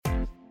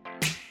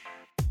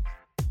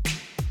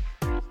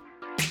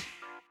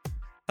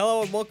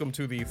Hello and welcome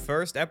to the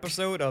first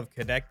episode of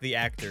Connect the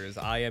Actors.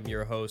 I am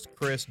your host,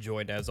 Chris,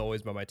 joined as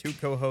always by my two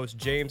co-hosts,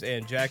 James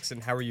and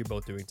Jackson. How are you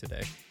both doing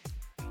today?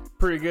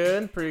 Pretty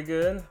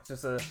good.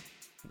 Just a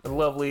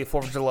lovely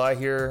 4th of July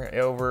here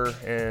over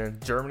in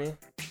Germany.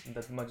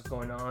 Nothing much is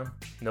going on.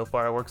 No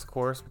fireworks, of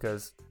course,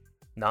 because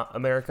not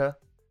America,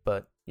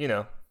 but you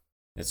know.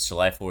 It's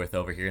July 4th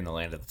over here in the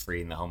land of the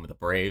free and the home of the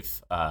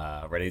brave.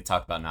 Ready to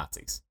talk about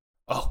Nazis.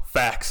 Oh,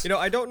 facts. You know,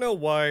 I don't know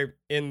why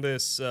in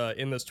this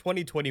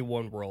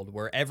 2021 world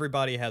where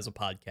everybody has a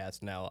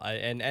podcast now,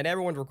 and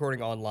everyone's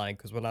recording online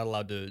because we're not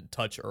allowed to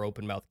touch or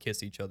open mouth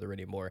kiss each other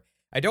anymore.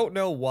 I don't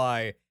know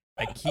why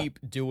I keep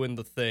doing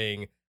the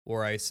thing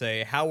where I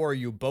say, "How are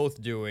you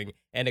both doing?"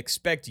 and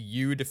expect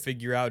you to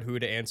figure out who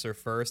to answer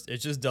first. It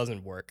just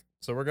doesn't work.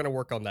 So we're gonna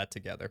work on that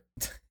together.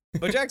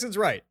 But Jackson's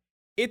right.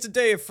 It's a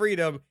day of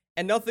freedom.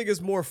 And nothing is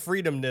more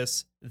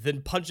freedomness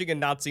than punching a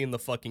Nazi in the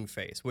fucking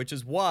face, which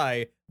is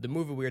why the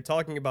movie we are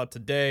talking about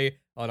today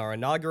on our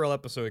inaugural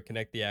episode of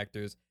Connect the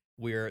Actors,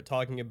 we're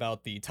talking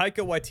about the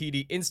Taika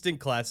Waititi instant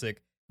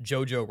classic,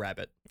 Jojo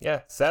Rabbit.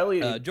 Yeah, sadly.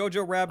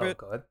 Jojo Rabbit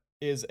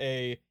is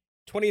a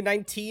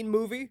 2019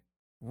 movie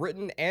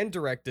written and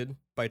directed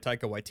by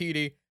Taika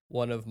Waititi,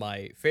 one of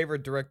my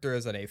favorite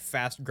directors and a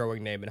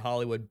fast-growing name in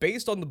Hollywood,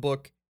 based on the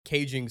book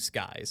Caging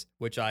Skies,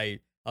 which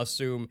I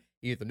assume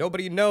either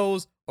nobody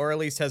knows or at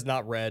least has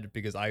not read,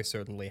 because I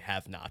certainly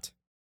have not.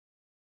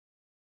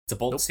 It's a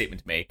bold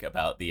statement to make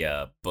about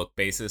the book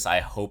basis.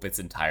 I hope it's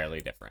entirely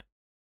different.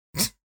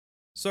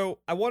 So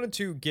I wanted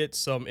to get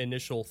some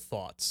initial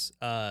thoughts.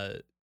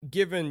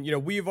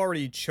 Given, we've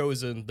already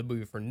chosen the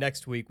movie for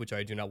next week, which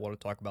I do not want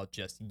to talk about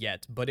just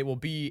yet, but it will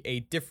be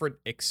a different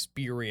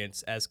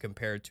experience as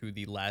compared to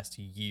the last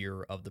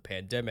year of the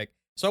pandemic.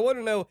 So I want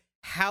to know,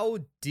 how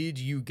did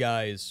you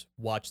guys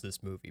watch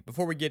this movie?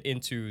 Before we get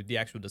into the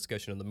actual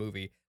discussion of the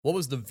movie, what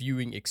was the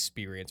viewing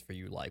experience for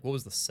you like? What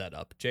was the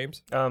setup,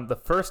 James? The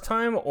first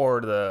time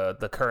or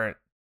the current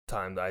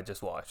time that I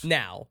just watched?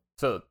 Now.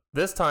 So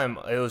this time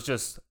it was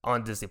just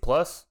on Disney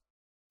Plus.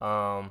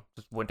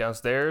 Just went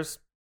downstairs,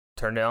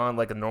 turned it on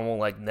like a normal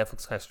like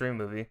Netflix kind of stream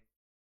movie,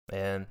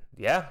 and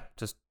yeah,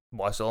 just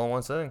watched it all in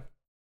one sitting.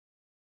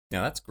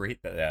 Now that's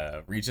great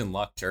that Region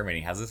Luck Germany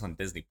has this on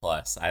Disney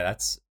Plus.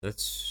 That's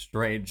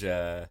strange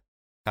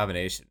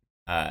combination.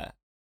 I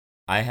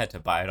had to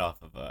buy it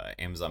off of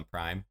Amazon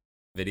Prime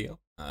Video.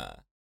 I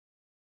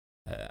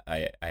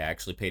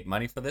actually paid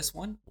money for this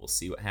one. We'll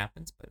see what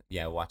happens, but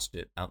yeah, I watched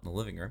it out in the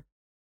living room.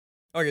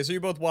 Okay, so you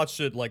both watched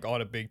it like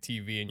on a big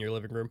TV in your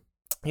living room?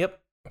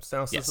 Yep,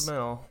 sound system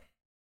and all.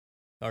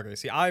 Okay,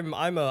 see, I'm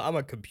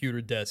a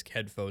computer desk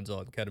headphones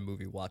on kind of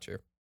movie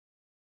watcher.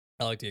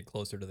 I like to get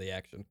closer to the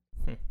action.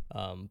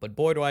 But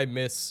boy, do I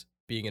miss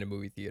being in a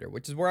movie theater,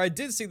 which is where I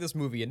did see this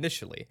movie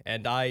initially,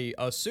 and I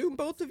assume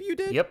both of you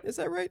did? Yep. Is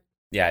that right?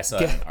 Yeah, I saw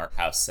it in Art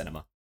House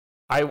Cinema.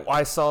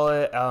 I saw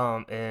it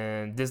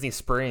in Disney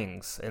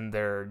Springs in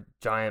their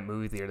giant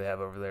movie theater they have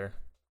over there.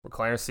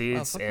 Recliner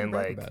seats and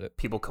like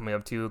people coming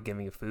up to you,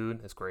 giving you food.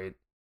 It's great.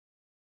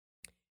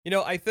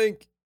 I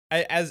think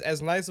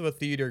as nice of a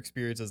theater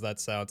experience as that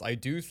sounds, I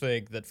do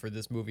think that for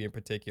this movie in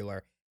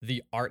particular,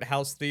 the art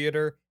house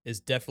theater is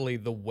definitely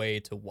the way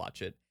to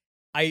watch it.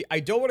 I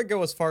don't want to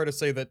go as far to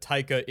say that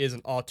Taika is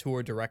an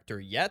auteur director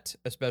yet,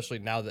 especially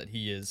now that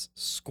he is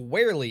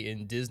squarely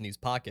in Disney's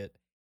pocket.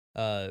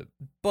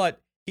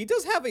 But he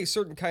does have a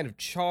certain kind of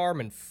charm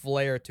and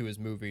flair to his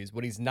movies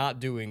when he's not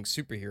doing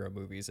superhero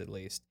movies, at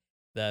least,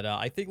 that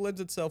I think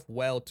lends itself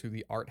well to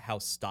the art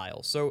house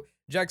style. So,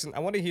 Jackson, I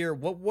want to hear,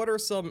 what are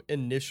some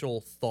initial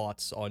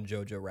thoughts on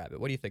Jojo Rabbit?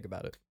 What do you think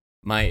about it?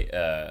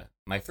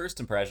 My first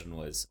impression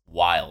was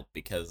wild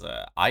because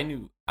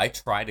I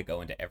try to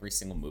go into every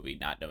single movie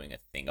not knowing a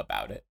thing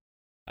about it.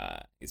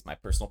 Is my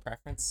personal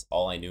preference.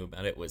 All I knew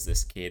about it was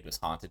this kid was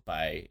haunted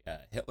by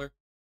Hitler.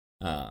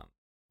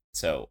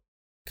 So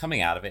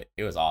coming out of it,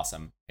 it was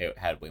awesome. It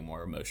had way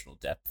more emotional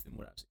depth than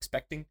what I was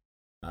expecting.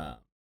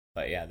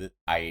 But yeah,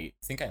 I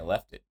think I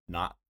left it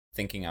not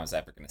thinking I was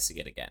ever going to see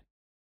it again.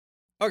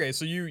 Okay,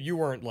 so you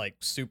weren't like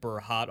super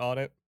hot on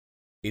it?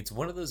 It's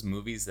one of those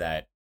movies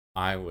that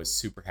I was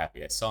super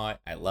happy I saw it.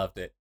 I loved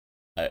it.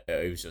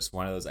 It was just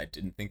one of those I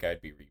didn't think I'd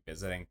be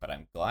revisiting, but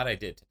I'm glad I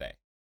did today.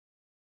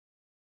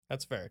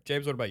 That's fair.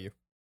 James, what about you?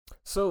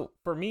 So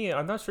for me,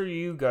 I'm not sure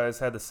you guys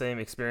had the same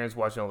experience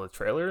watching all the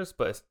trailers,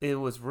 but it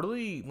was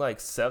really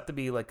like set up to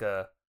be like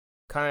a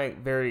kind of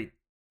very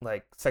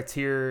like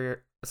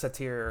satire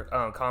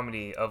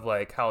comedy of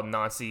like how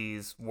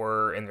Nazis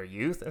were in their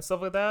youth and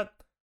stuff like that.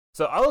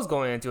 So I was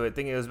going into it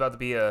thinking it was about to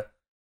be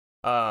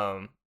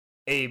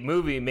a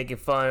movie making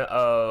fun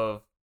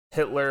of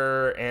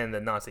Hitler and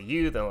the Nazi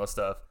youth and all that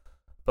stuff.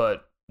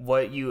 But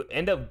what you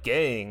end up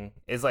getting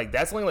is like,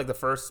 that's only like the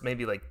first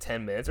maybe like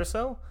 10 minutes or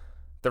so.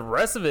 The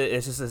rest of it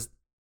is just this,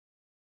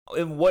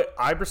 what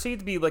I perceive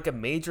to be like a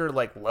major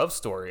like love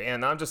story.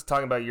 And I'm just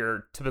talking about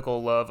your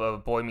typical love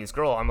of boy meets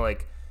girl. I'm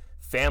like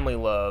family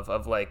love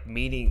of like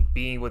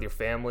being with your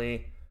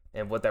family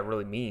and what that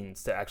really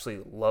means to actually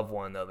love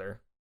one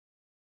another.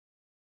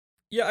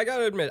 Yeah, I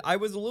gotta admit, I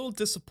was a little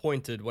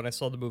disappointed when I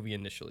saw the movie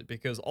initially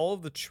because all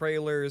of the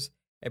trailers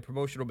and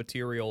promotional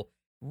material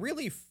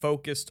really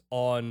focused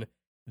on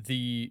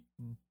the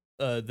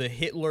the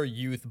Hitler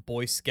Youth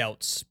Boy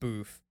Scout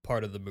spoof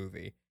part of the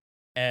movie,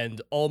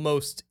 and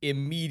almost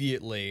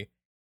immediately,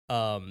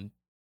 um,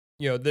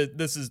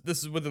 this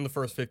is within the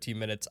first 15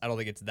 minutes. I don't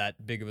think it's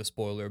that big of a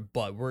spoiler,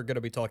 but we're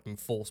gonna be talking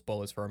full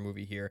spoilers for our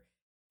movie here.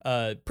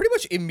 Pretty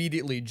much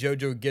immediately,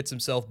 Jojo gets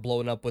himself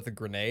blown up with a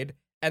grenade,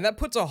 and that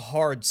puts a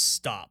hard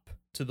stop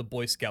to the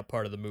Boy Scout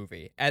part of the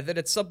movie, and then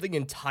it's something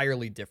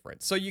entirely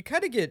different. So you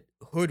kind of get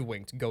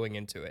hoodwinked going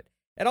into it.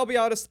 And I'll be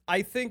honest,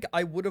 I think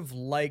I would have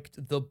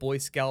liked the Boy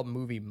Scout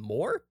movie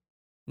more,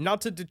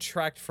 not to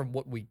detract from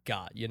what we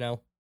got, you know?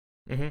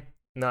 Mm-hmm.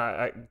 No,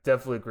 I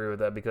definitely agree with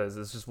that because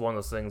it's just one of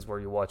those things where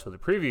you watch all the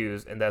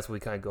previews and that's what we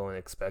kind of go in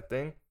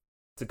expecting.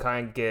 To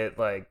kind of get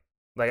like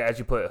as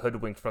you put it,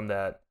 hoodwinked from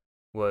that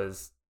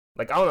was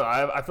like, I don't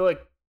know. I feel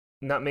like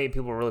not many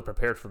people were really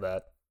prepared for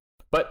that.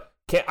 But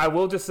I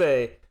will just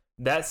say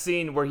that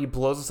scene where he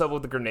blows us up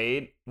with the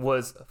grenade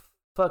was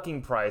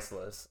fucking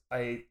priceless.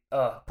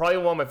 Probably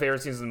one of my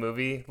favorite scenes in the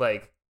movie.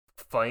 Like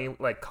funny,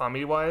 like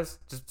comedy wise,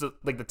 just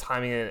like the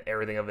timing and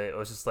everything of it. It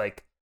was just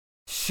like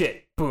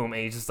shit, boom,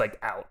 and he's just like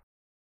out.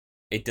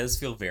 It does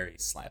feel very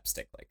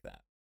slapstick like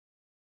that.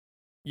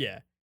 Yeah.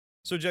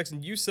 So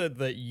Jackson, you said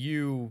that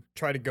you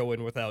try to go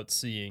in without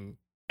seeing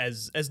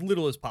as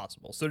little as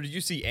possible. So did you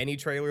see any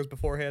trailers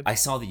beforehand? I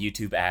saw the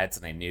YouTube ads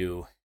and I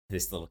knew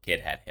this little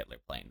kid had Hitler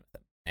playing with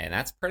him. And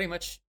that's pretty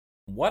much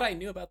what I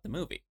knew about the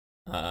movie.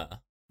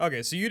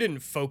 Okay, so you didn't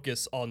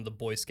focus on the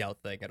Boy Scout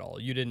thing at all.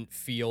 You didn't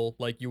feel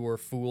like you were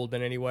fooled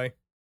in any way?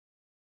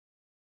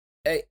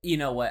 You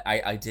know what?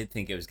 I did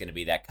think it was going to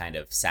be that kind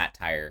of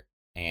satire,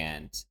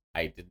 and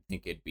I didn't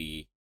think it'd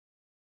be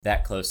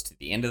that close to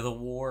the end of the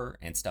war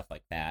and stuff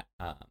like that.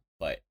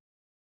 But,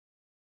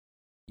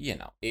 you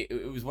know,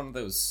 it was one of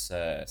those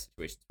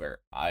situations where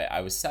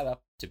I was set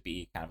up to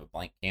be kind of a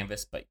blank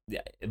canvas, but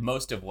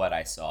most of what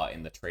I saw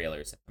in the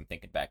trailers, if I'm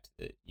thinking back to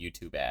the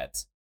YouTube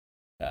ads,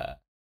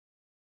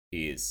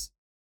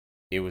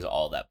 it was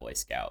all that Boy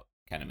Scout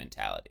kind of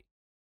mentality.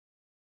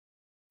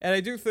 And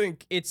I do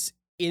think it's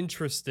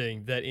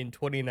interesting that in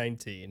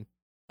 2019,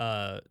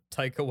 Taika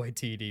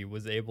Waititi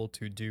was able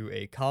to do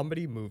a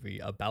comedy movie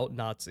about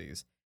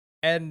Nazis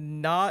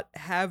and not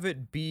have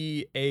it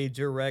be a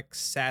direct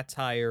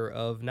satire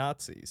of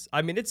Nazis.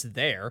 I mean, it's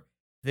there.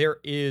 There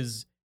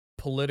is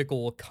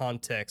political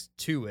context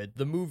to it.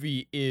 The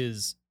movie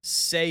is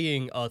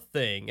saying a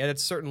thing, and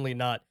it's certainly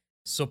not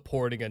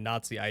supporting a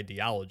Nazi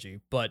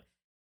ideology, but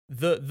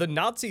the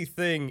Nazi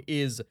thing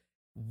is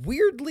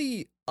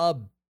weirdly a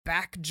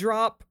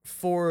backdrop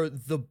for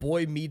the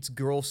boy meets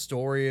girl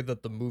story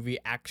that the movie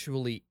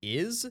actually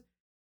is,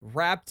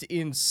 wrapped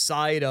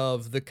inside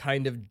of the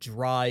kind of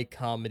dry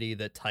comedy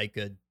that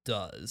Taika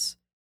does.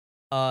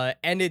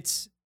 And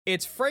it's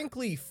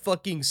frankly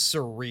fucking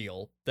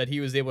surreal that he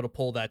was able to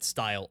pull that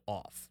style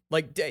off.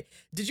 Like,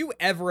 did you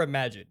ever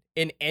imagine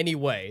in any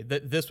way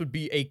that this would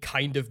be a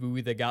kind of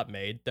movie that got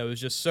made that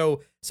was just so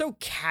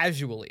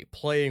casually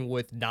playing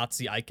with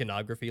Nazi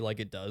iconography like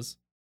it does?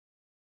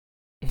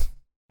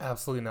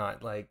 Absolutely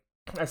not. Like,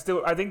 I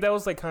think that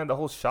was like kind of the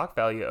whole shock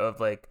value of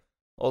like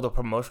all the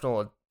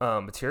promotional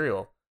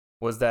material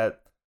was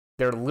that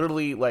they're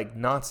literally like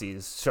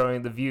Nazis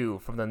showing the view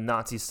from the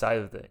Nazi side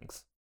of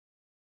things.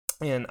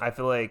 And I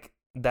feel like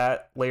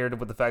that layered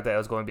with the fact that it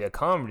was going to be a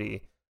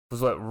comedy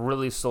was what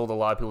really sold a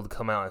lot of people to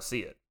come out and see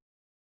it.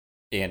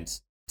 And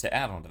to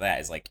add on to that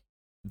is like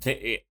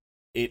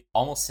it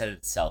almost set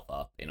itself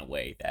up in a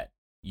way that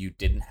you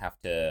didn't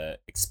have to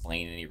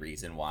explain any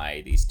reason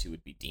why these two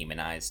would be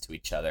demonized to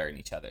each other in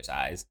each other's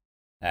eyes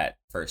at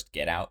first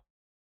get out.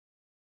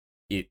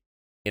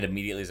 It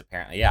immediately is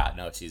apparently, yeah,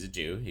 no, she's a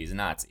Jew, he's a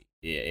Nazi.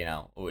 You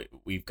know,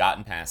 we've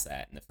gotten past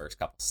that in the first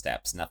couple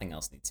steps. Nothing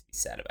else needs to be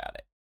said about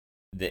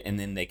it. And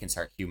then they can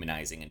start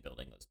humanizing and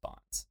building those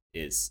bonds.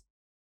 Is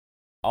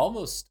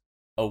almost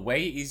a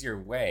way easier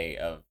way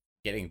of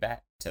getting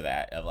back to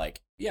that of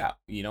like, yeah,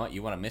 you know what,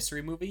 you want a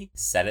mystery movie?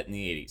 Set it in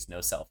the 80s, no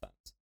cell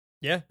phones.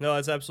 Yeah, no,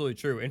 that's absolutely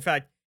true. In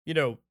fact, you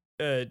know,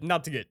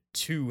 not to get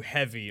too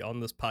heavy on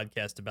this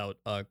podcast about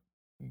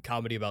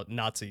comedy about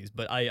Nazis,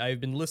 but I've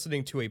been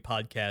listening to a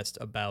podcast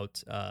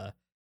about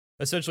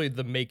essentially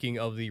the making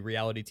of the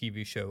reality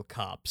TV show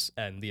Cops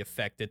and the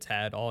effect it's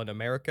had on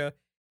America.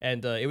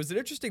 And it was an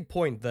interesting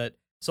point that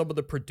some of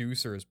the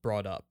producers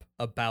brought up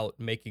about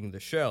making the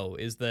show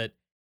is that,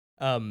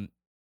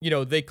 you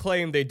know, they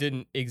claim they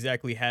didn't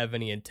exactly have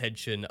any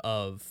intention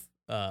of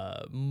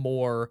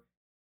more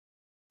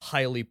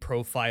highly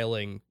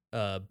profiling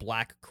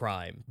black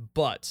crime,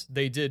 but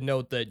they did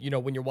note that, you know,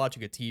 when you're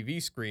watching a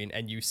TV screen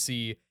and you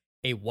see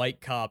a white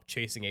cop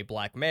chasing a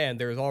black man,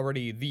 there's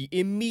already the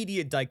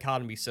immediate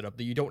dichotomy set up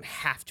that you don't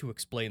have to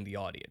explain the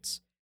audience.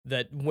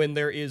 That when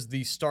there is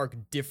the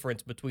stark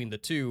difference between the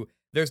two,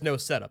 there's no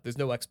setup, there's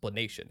no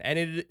explanation. And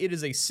it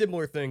is a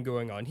similar thing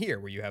going on here,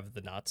 where you have the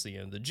Nazi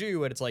and the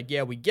Jew, and it's like,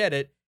 yeah, we get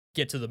it,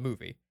 get to the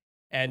movie.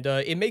 And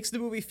it makes the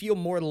movie feel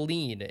more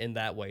lean in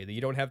that way, that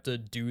you don't have to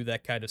do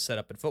that kind of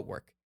setup and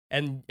footwork.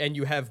 And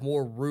you have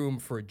more room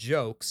for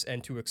jokes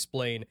and to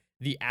explain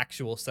the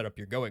actual setup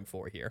you're going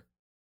for here.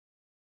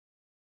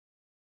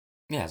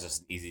 Yeah, it's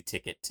just an easy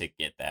ticket to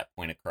get that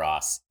point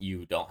across.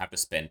 You don't have to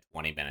spend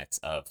 20 minutes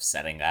of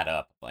setting that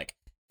up. Like,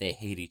 they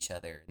hate each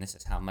other, and this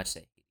is how much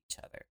they hate each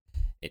other.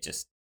 It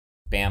just,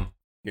 bam,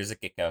 here's a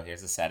get-go,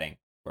 here's a setting,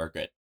 we're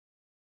good.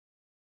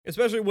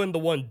 Especially when the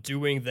one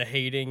doing the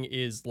hating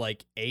is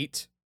like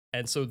 8,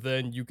 and so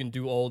then you can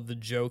do all the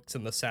jokes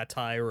and the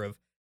satire of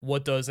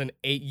what does an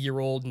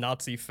 8-year-old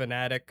Nazi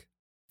fanatic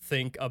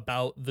think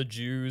about the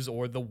Jews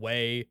or the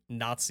way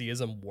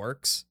Nazism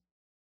works.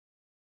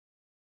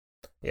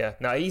 Yeah,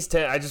 now he's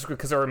 10. I just,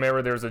 because I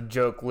remember there was a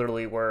joke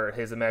literally where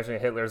his imaginary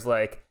Hitler's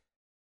like,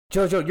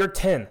 Jojo, you're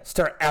 10.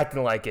 Start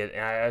acting like it.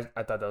 And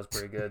I thought that was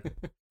pretty good.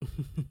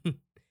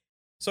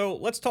 So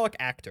let's talk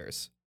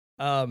actors.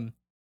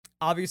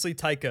 Obviously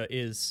Taika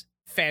is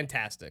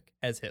fantastic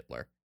as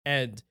Hitler.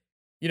 And,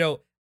 you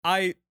know,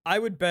 I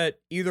would bet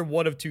either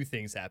one of two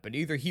things happened.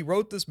 Either he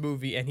wrote this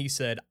movie and he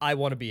said, I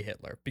want to be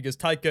Hitler, because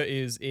Taika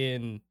is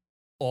in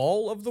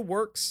all of the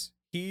works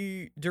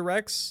he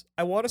directs,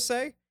 I want to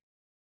say.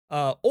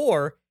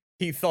 Or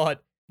he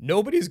thought,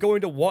 nobody's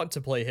going to want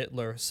to play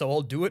Hitler, so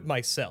I'll do it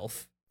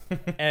myself.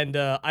 And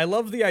I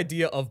love the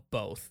idea of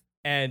both.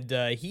 And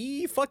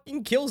he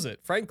fucking kills it,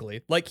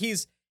 frankly. Like,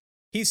 he's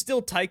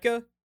still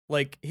Taika.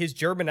 Like, his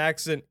German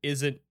accent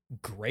isn't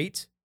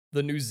great.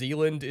 The New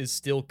Zealand is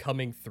still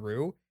coming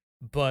through.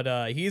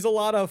 But he's a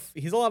lot of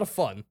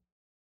fun.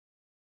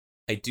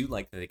 I do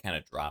like that they kind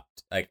of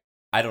dropped, like,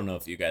 I don't know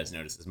if you guys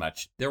noticed as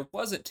much. There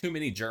wasn't too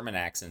many German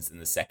accents in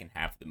the second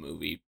half of the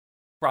movie.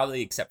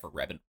 Probably except for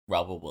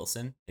Rebel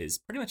Wilson, is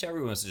pretty much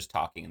everyone was just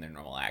talking in their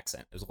normal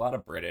accent. There's a lot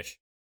of British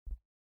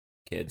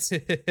kids,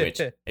 which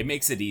it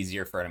makes it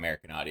easier for an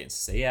American audience to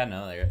say, yeah,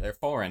 no, they're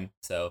foreign,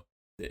 so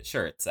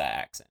sure, it's that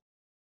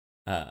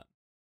accent.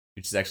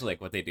 Which is actually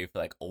like what they do for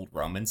like old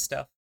Roman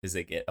stuff, is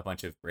they get a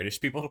bunch of British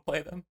people to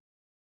play them.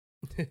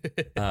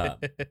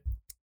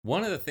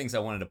 One of the things I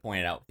wanted to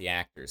point out with the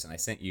actors, and I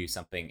sent you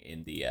something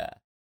in the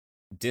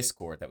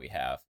Discord that we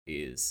have,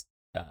 is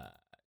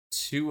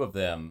two of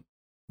them.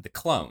 The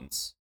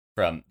clones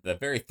from the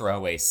very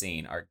throwaway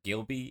scene are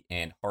Gilby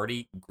and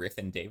Hardy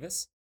Griffin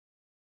Davis.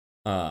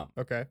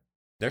 Okay.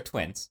 They're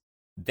twins.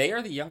 They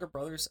are the younger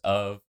brothers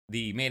of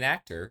the main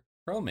actor,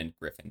 Roman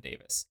Griffin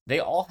Davis. They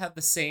all have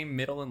the same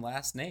middle and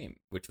last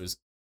name, which was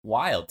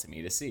wild to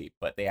me to see,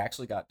 but they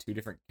actually got two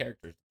different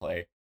characters to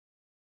play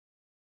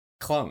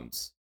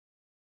clones.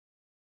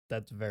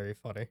 That's very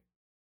funny.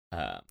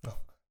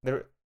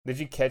 Did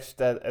you catch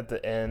that at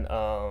the end?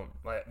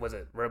 Was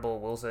it Rebel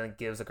Wilson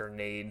gives a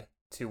grenade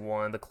to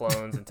one of the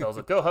clones and tells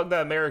it, go hug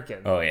that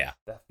American. Oh, yeah.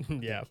 That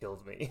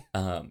killed me.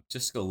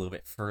 Just to go a little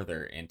bit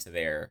further into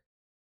their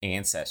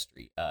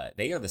ancestry,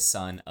 they are the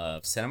son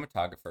of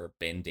cinematographer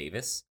Ben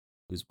Davis,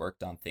 who's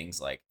worked on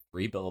things like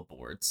 3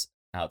 Billboards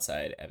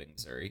outside Ebbing,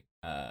 Missouri,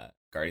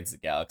 Guardians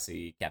of the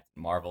Galaxy,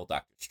 Captain Marvel,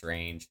 Doctor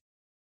Strange.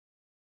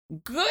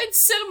 Good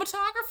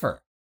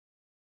cinematographer.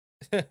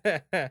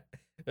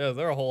 Yeah,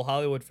 they're a whole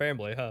Hollywood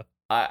family, huh?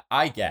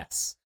 I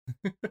guess.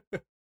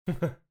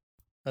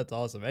 That's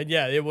awesome. And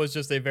yeah, it was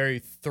just a very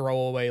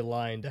throwaway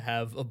line to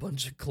have a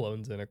bunch of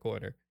clones in a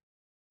corner.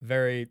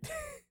 Very,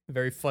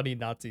 very funny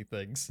Nazi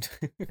things.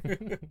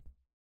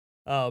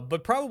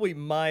 But probably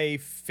my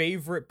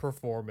favorite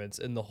performance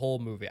in the whole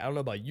movie, I don't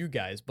know about you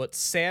guys, but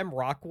Sam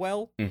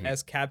Rockwell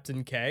as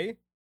Captain K,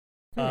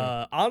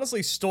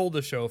 honestly stole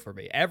the show for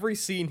me. Every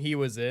scene he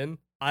was in,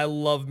 I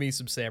love me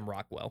some Sam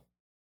Rockwell.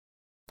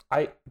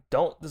 I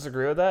don't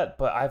disagree with that,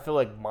 but I feel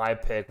like my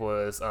pick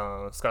was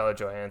Scarlett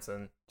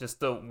Johansson. Just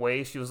the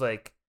way she was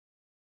like,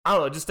 I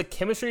don't know, just the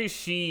chemistry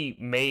she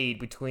made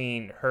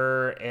between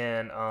her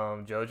and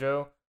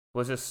Jojo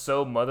was just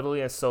so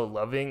motherly and so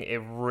loving.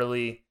 It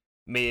really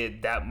made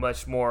it that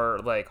much more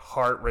like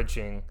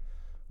heart-wrenching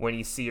when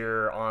you see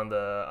her on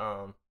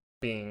the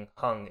being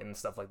hung and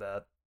stuff like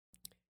that.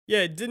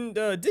 Yeah, didn't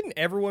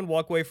everyone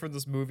walk away from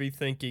this movie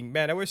thinking,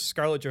 man, I wish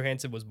Scarlett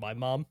Johansson was my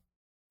mom?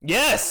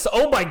 Yes!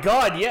 Oh my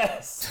god,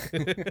 yes!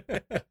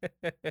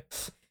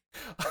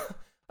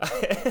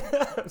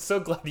 I'm so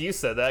glad you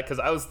said that, because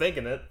I was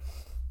thinking it.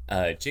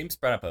 James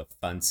brought up a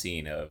fun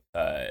scene of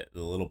the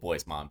little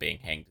boy's mom being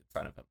hanged in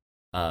front of him.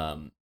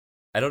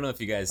 I don't know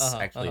if you guys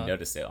actually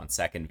noticed it on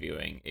second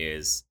viewing,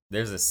 is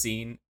there's a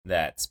scene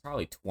that's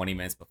probably 20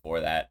 minutes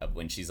before that of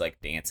when she's like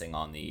dancing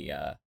on the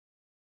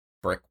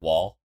brick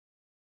wall.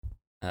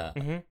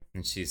 And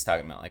she's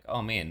talking about like,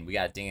 oh man, we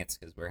gotta dance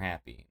because we're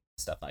happy,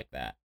 stuff like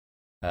that.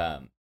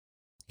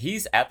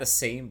 He's at the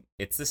same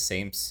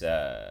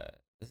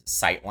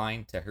sight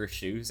line to her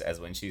shoes as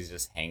when she's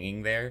just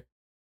hanging there.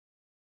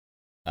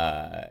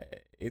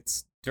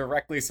 It's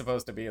directly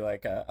supposed to be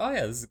like, oh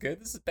yeah, this is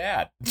good, this is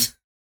bad.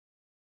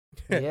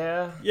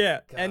 Yeah.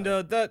 God. And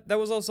that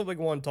was also something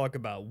I want to talk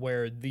about,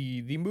 where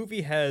the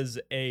movie has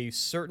a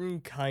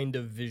certain kind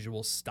of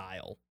visual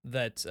style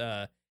that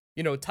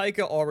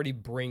Taika already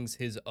brings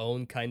his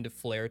own kind of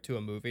flair to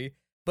a movie,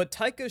 but but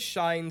Taika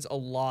shines a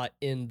lot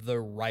in the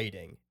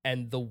writing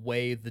and the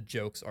way the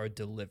jokes are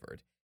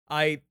delivered.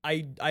 I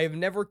have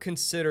never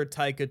considered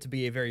Taika to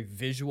be a very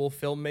visual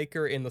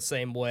filmmaker in the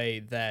same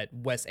way that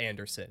Wes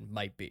Anderson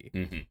might be.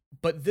 Mm-hmm.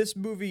 But this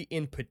movie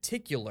in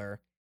particular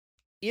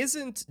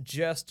isn't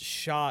just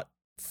shot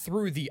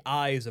through the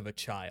eyes of a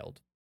child,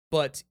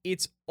 but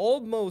it's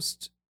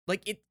almost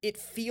like it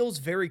feels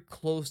very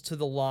close to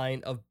the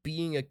line of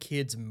being a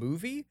kid's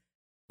movie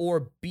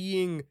or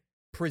being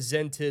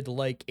presented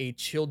like a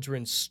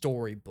children's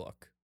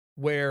storybook,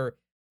 where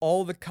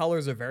all the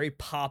colors are very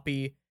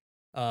poppy,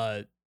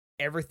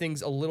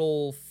 everything's a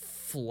little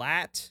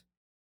flat,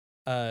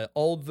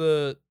 all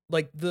the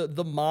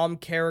mom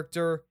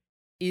character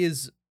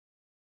is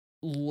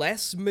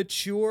less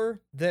mature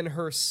than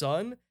her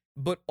son,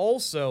 but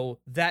also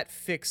that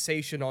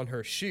fixation on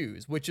her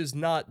shoes, which is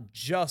not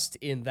just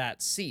in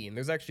that scene.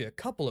 There's actually a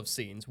couple of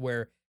scenes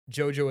where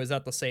Jojo is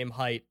at the same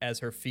height as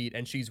her feet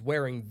and she's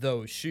wearing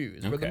those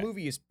shoes, where the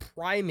movie is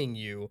priming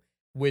you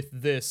with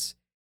this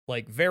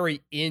like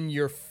very in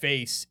your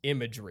face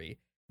imagery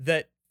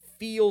that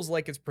feels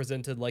like it's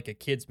presented like a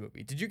kid's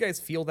movie. Did you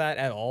guys feel that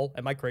at all?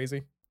 Am I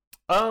crazy?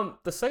 The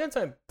second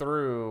time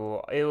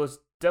through, it was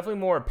definitely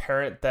more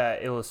apparent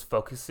that it was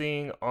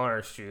focusing on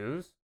her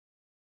shoes,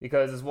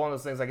 because it's one of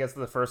those things. I guess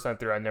the first time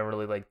through, I never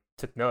really like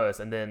took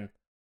notice, and then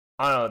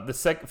I don't know.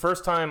 The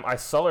first time I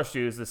saw her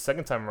shoes, the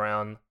second time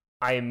around,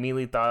 I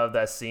immediately thought of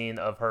that scene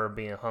of her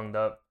being hung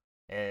up,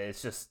 and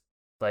it's just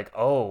like,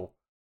 oh,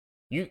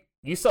 you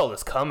saw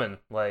this coming,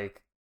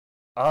 like.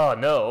 Oh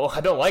no, I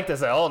don't like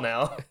this at all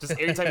now. Just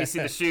every time you see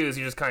the shoes,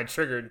 you're just kind of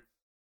triggered.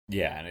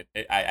 Yeah,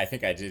 and I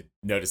think I did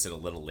notice it a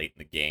little late in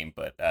the game,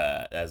 but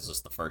that was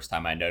just the first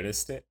time I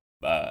noticed it.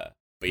 But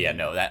yeah,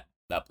 no, that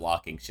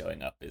blocking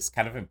showing up is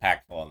kind of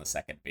impactful on the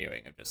second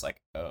viewing. I'm just like,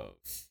 oh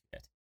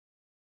shit.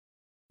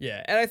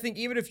 Yeah, and I think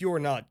even if you're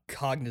not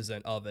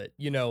cognizant of it,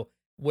 you know,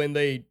 when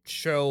they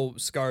show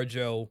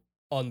ScarJo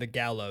on the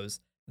gallows,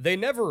 they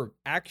never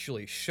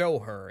actually show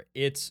her.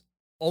 It's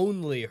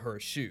only her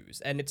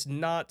shoes, and it's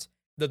not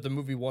that the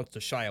movie wants to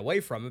shy away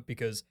from it,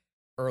 because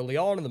early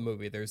on in the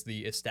movie, there's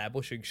the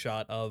establishing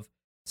shot of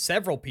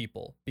several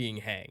people being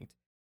hanged.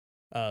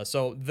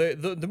 So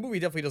the movie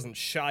definitely doesn't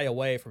shy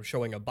away from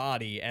showing a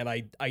body, and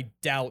I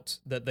doubt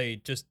that they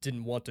just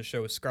didn't want to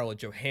show Scarlett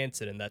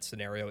Johansson in that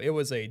scenario. It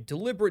was a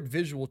deliberate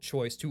visual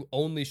choice to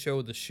only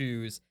show the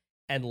shoes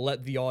and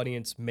let the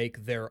audience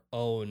make their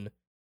own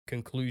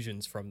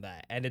conclusions from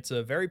that. And it's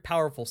a very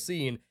powerful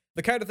scene,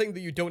 the kind of thing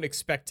that you don't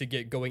expect to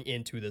get going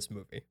into this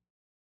movie.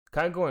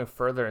 Kind of going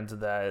further into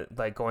that,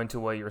 like going to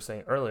what you were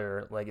saying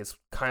earlier, like it's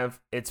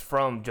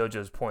from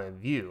JoJo's point of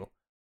view.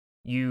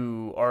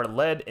 You are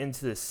led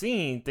into the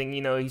scene thinking,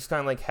 you know, he's kind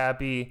of like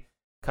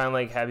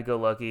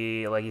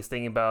happy-go-lucky, like he's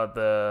thinking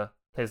about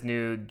his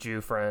new Jew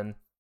friend.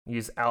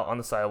 He's out on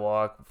the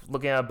sidewalk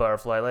looking at a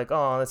butterfly, like,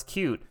 oh, that's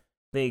cute.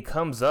 Then he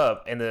comes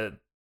up and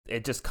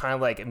it just kind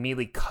of like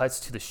immediately cuts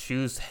to the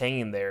shoes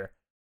hanging there,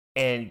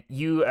 and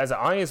you as an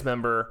audience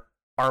member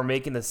are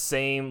making the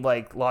same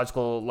like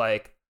logical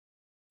like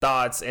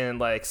thoughts and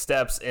like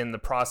steps in the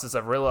process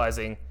of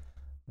realizing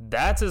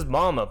that's his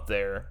mom up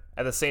there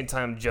at the same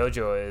time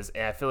Jojo is,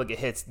 and I feel like it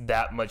hits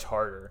that much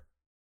harder.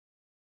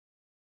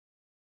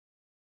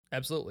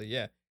 Absolutely,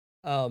 yeah.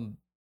 And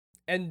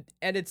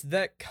it's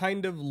that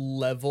kind of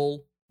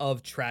level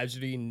of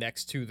tragedy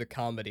next to the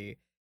comedy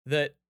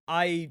that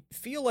I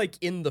feel like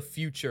in the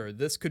future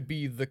this could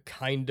be the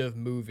kind of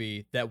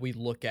movie that we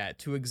look at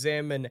to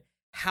examine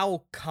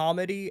how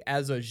comedy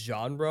as a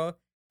genre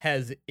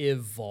has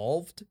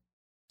evolved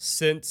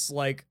since,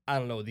 like, I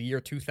don't know, the year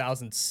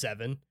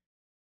 2007,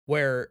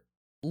 where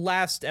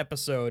last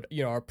episode,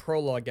 you know, our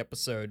prologue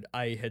episode,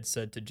 I had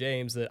said to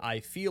James that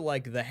I feel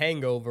like The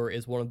Hangover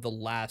is one of the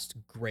last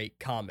great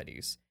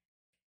comedies.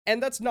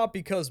 And that's not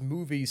because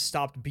movies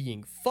stopped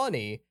being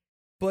funny,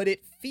 but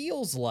it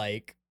feels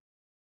like,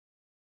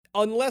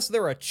 unless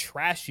they're a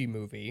trashy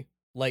movie,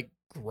 like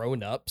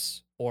Grown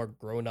Ups or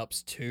Grown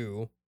Ups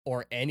 2,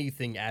 or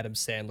anything Adam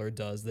Sandler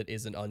does that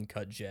isn't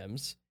Uncut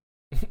Gems,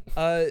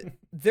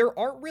 there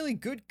aren't really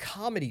good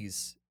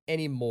comedies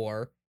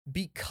anymore,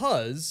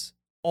 because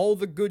all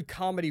the good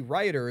comedy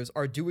writers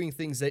are doing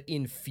things that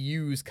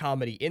infuse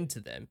comedy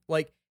into them.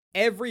 Like,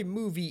 every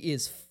movie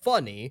is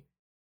funny,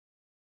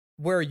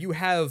 where you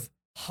have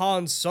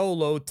Han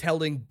Solo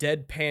telling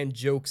deadpan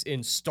jokes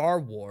in Star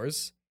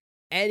Wars,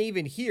 and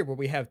even here where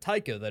we have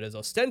Taika that is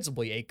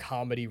ostensibly a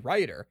comedy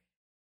writer.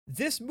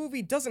 This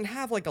movie doesn't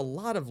have like a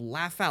lot of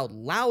laugh out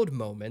loud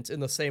moments in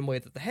the same way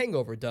that The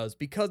Hangover does,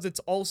 because it's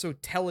also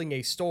telling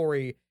a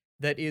story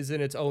that is in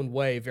its own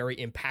way very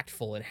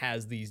impactful and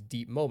has these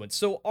deep moments.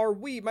 So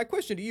my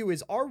question to you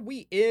is, are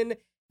we in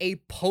a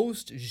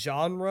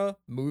post-genre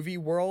movie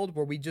world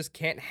where we just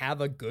can't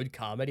have a good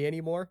comedy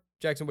anymore?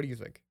 Jackson, what do you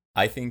think?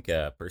 I think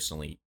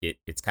personally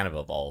it's kind of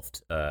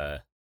evolved.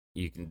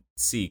 You can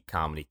see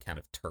comedy kind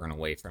of turn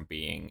away from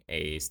being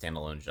a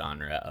standalone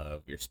genre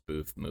of your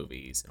spoof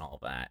movies and all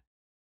that,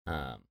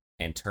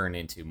 and turn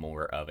into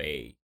more of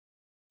a,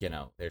 you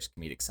know, there's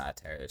comedic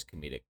satire, there's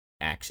comedic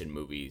action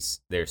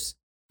movies. There's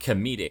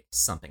comedic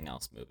something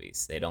else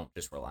movies. They don't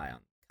just rely on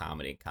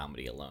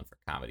comedy alone for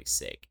comedy's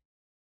sake.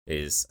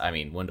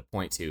 One to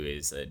point to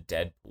is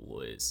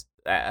Deadpool is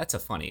that's a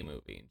funny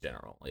movie in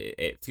general.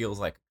 It feels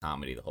like a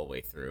comedy the whole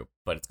way through,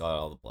 but it's got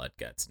all the blood,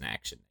 guts, and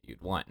action that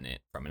you'd want in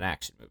it from an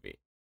action movie.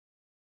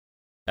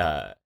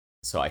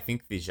 So I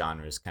think the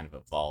genre has kind of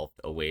evolved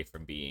away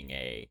from being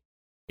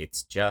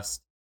it's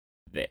just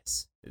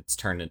this. It's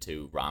turned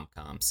into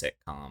rom-com,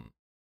 sitcom,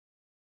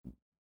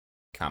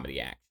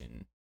 comedy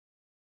action.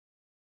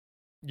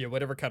 Yeah,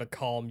 whatever kind of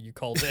calm you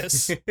call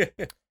this.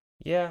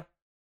 Yeah.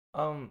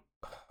 Man,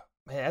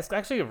 that's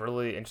actually a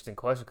really interesting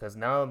question, because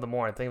now the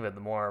more I think of it,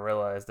 the more I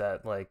realize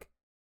that, like,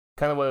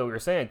 kind of what we were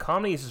saying,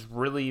 comedy has just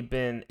really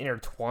been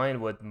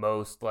intertwined with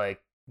most,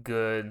 like,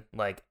 good,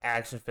 like,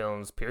 action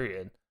films,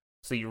 period.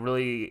 So you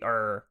really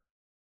are,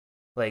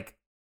 like,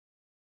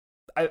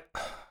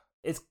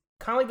 it's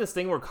kind of like this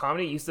thing where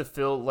comedy used to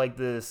feel like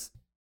this,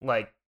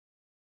 like,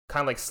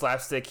 kind of like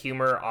slapstick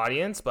humor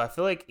audience, but I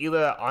feel like either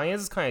the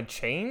audience has kind of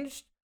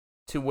changed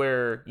to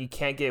where you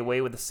can't get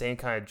away with the same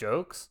kind of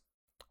jokes,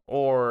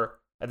 or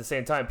at the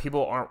same time,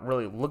 people aren't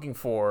really looking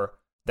for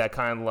that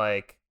kind of,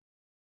 like,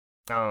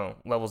 I don't know,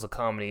 levels of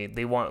comedy.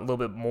 They want a little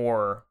bit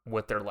more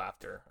with their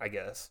laughter, I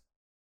guess.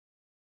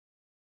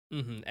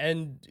 Mm-hmm.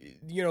 And,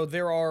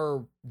 there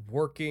are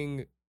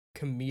working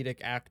comedic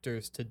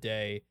actors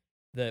today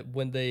that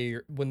when they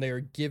are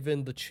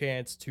given the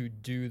chance to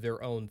do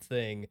their own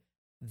thing,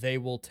 they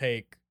will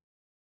take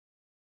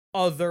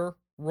other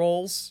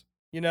roles,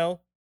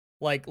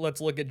 Like, let's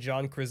look at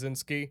John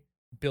Krasinski,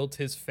 built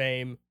his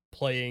fame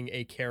playing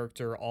a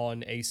character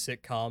on a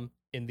sitcom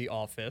in The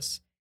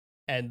Office,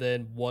 and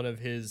then one of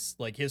his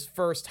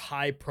first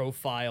high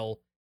profile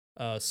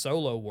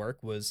solo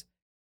work was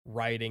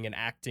writing and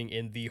acting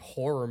in the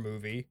horror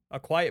movie A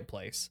Quiet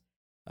Place.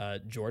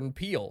 Jordan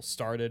Peele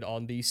started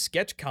on the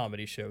sketch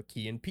comedy show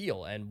Key and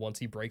Peele, and once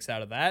he breaks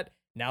out of that,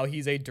 now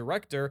he's a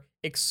director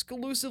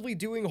exclusively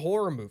doing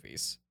horror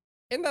movies.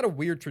 Isn't that a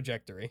weird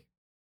trajectory?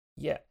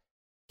 Yeah.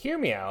 Hear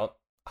me out.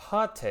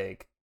 Hot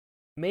take.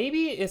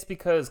 Maybe it's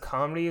because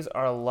comedies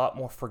are a lot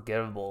more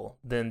forgivable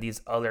than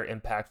these other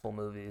impactful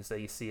movies that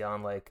you see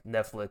on, like,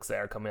 Netflix that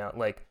are coming out.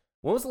 Like,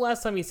 when was the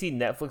last time you see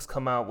Netflix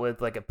come out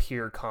with, like, a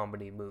pure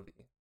comedy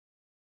movie?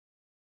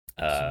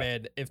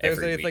 Man, if there's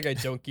anything I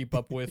don't keep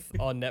up with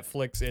on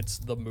Netflix, it's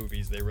the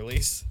movies they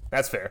release.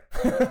 That's fair.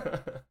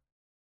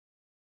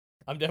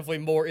 I'm definitely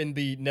more in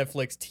the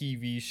Netflix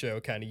TV show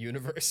kind of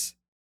universe.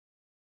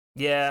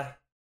 Yeah.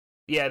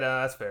 Yeah,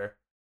 no, that's fair.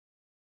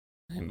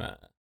 I'm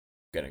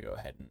gonna go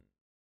ahead and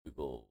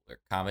Google their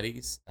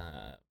comedies.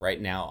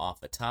 Right now, off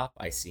the top,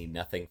 I see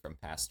nothing from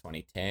past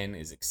 2010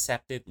 is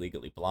accepted.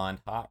 Legally Blonde,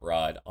 Hot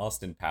Rod,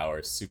 Austin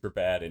Powers,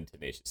 Superbad, and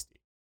Tenacious D.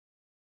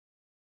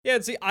 Yeah,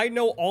 see, I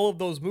know all of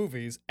those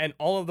movies, and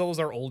all of those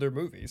are older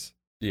movies.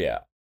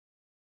 Yeah.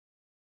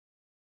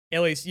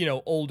 At least,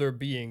 older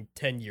being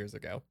 10 years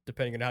ago,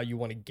 depending on how you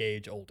want to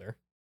gauge older.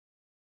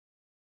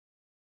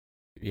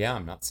 Yeah,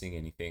 I'm not seeing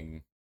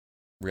anything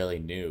really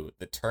new.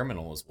 The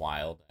Terminal is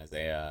wild as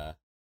a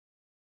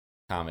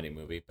comedy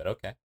movie, but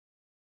okay.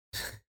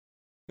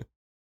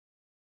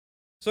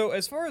 So,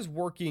 as far as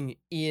working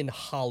in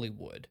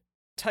Hollywood,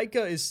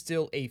 Taika is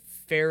still a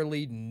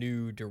fairly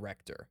new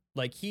director.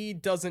 Like, he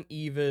doesn't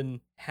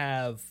even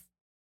have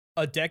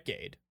a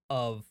decade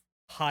of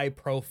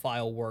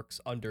high-profile works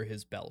under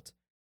his belt.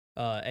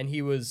 And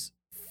he was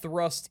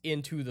thrust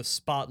into the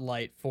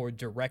spotlight for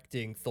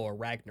directing Thor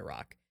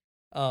Ragnarok.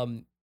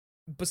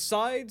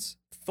 Besides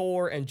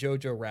Thor and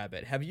Jojo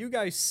Rabbit, have you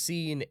guys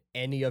seen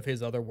any of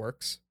his other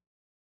works?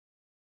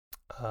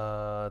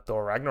 Thor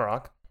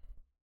Ragnarok.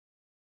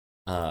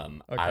 Okay.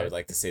 I would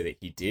like to say that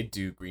he did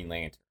do Green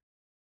Lantern.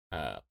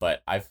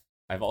 But I've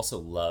also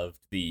loved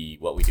the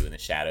What We Do in the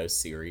Shadows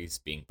series,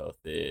 being both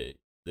the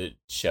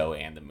show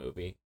and the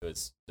movie. It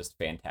was just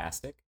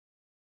fantastic.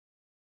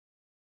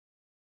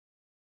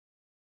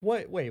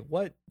 What? Wait,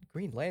 what?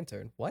 Green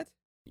Lantern? What?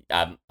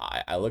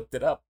 I looked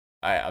it up.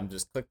 I'm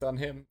just clicked on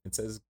him. It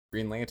says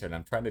Green Lantern.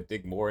 I'm trying to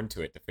dig more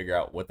into it to figure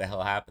out what the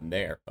hell happened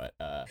there. But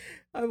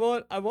I'm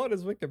on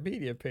his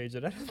Wikipedia page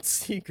and I don't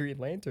see Green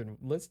Lantern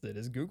listed.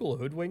 Is Google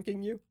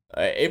hoodwinking you?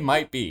 It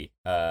might be.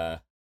 I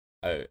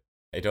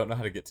don't know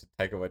how to get to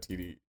Taika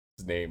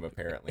Waititi's name,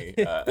 apparently.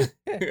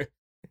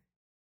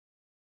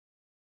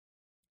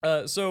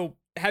 So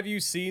have you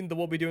seen the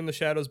What We Do in the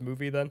Shadows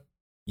movie then?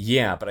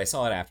 Yeah, but I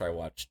saw it after I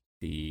watched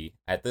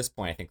at this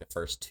point, I think the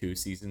first 2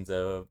 seasons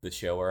of the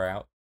show are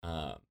out.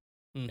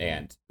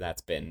 And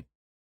that's been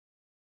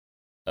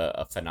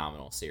a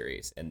phenomenal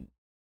series. And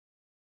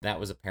that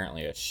was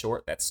apparently a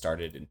short that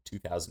started in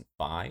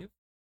 2005.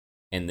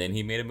 And then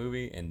he made a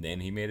movie, and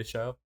then he made a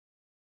show.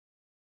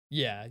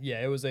 Yeah,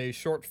 it was a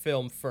short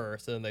film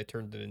first, and then they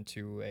turned it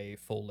into a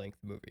full-length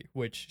movie.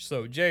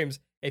 So James,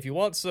 if you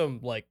want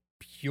some, like,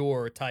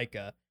 pure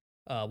Taika,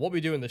 What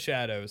We Do in the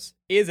Shadows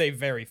is a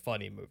very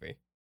funny movie.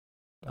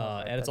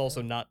 And it's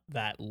also not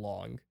that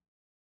long.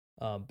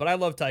 But I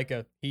love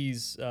Taika.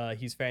 He's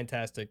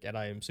fantastic, and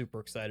I am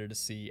super excited to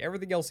see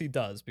everything else he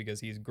does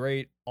because he's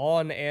great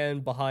on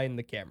and behind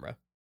the camera.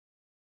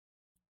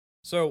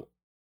 So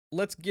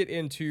let's get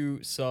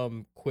into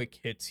some quick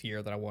hits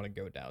here that I want to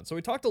go down. So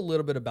we talked a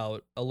little bit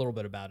about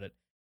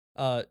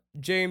it.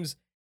 James,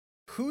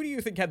 who do you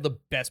think had the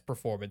best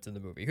performance in the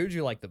movie? Who did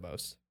you like the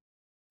most?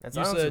 That's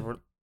honestly,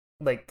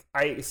 like,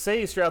 I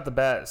say straight out the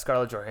bat,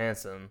 Scarlett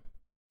Johansson,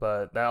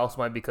 but that also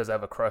might be because I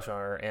have a crush on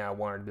her and I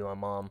want her to be my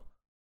mom.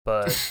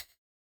 But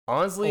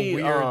honestly,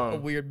 a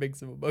weird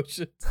mix of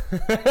emotions.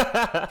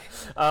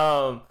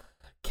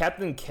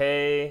 Captain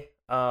K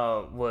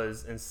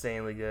was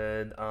insanely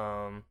good.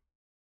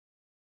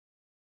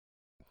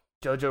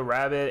 Jojo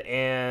Rabbit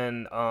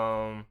and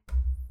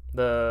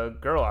the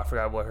girl, I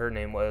forgot what her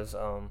name was.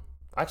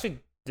 Actually,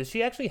 did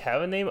she actually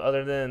have a name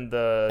other than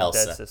the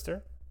Elsa. dead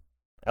sister?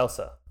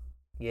 Elsa.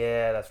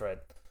 Yeah, that's right.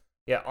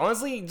 Yeah,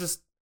 honestly,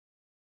 just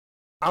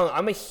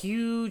I'm a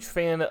huge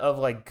fan of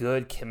like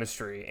good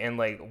chemistry and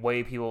like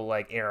way people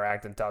like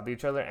interact and talk to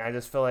each other. And I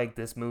just feel like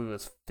this movie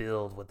was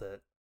filled with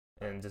it,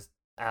 and just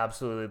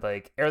absolutely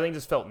like everything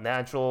just felt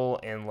natural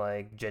and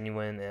like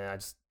genuine, and I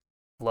just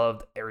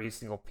loved every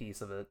single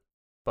piece of it.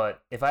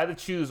 But if I had to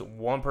choose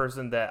one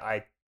person that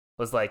I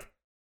was like,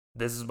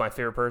 this is my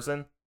favorite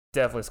person,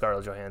 definitely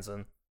Scarlett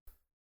Johansson.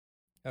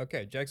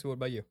 Okay, Jackson, what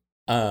about you?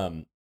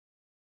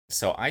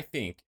 So I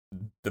think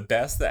the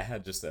best that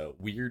had just a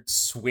weird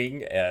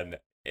swing and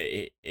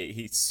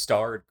he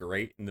starred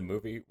great in the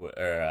movie,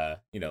 or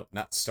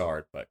not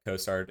starred but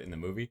co-starred in the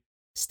movie.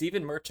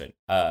 Stephen Merchant.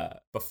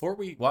 Before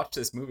we watched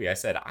this movie, I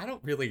said I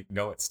don't really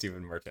know what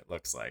Stephen Merchant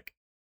looks like,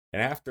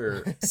 and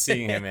after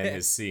seeing him in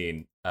his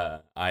scene,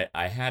 I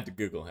had to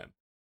Google him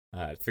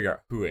to figure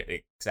out who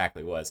it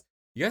exactly was.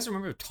 You guys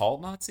remember Tall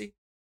Nazi?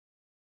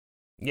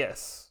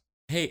 Yes.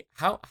 Hey,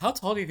 how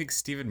tall do you think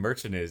Stephen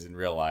Merchant is in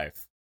real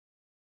life?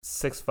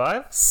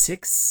 6'5"?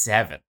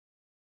 6'7".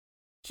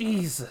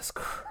 Jesus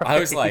Christ. I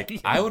was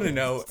like, I want to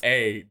know,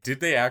 did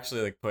they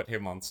actually like put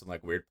him on some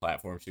like weird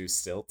platform shoes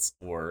stilts,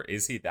 or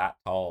is he that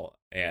tall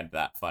and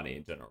that funny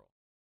in general?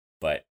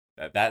 But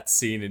that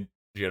scene in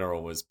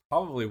general was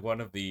probably one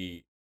of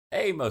the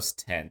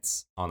most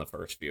tense on the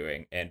first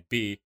viewing, and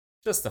B,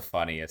 just the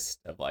funniest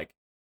of like,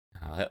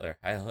 Heil Hitler,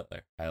 Heil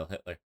Hitler, Heil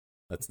Hitler.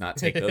 Let's not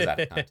take those out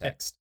of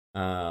context.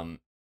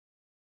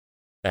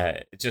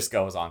 It just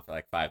goes on for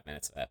like 5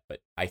 minutes of that,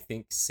 but I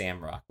think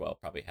Sam Rockwell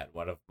probably had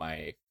one of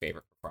my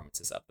favorite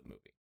performances of the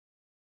movie.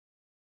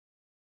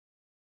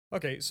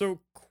 Okay, so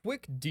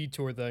quick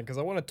detour then, because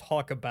I want to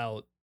talk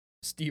about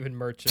Stephen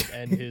Merchant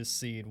and his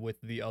scene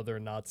with the other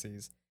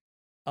Nazis.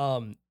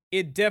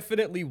 It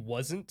definitely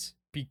wasn't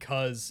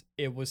because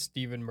it was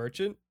Stephen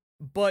Merchant,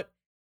 but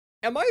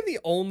am I the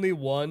only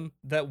one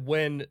that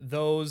when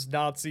those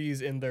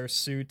Nazis in their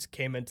suits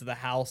came into the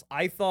house,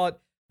 I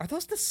thought, are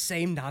those the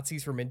same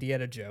Nazis from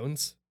Indiana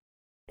Jones?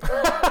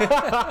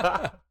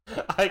 I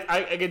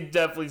can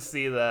definitely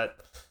see that.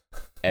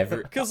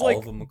 Because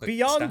like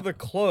beyond the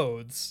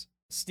clothes,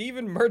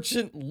 Stephen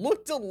Merchant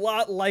looked a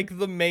lot like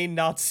the main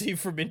Nazi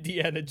from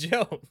Indiana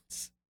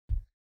Jones.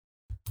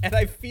 And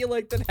I feel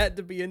like that had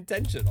to be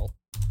intentional.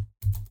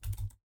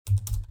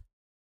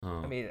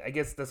 I mean, I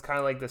guess that's kind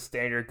of like the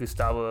standard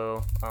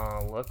Gustavo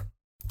look.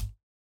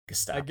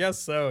 Gustavo. I guess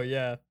so,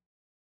 yeah.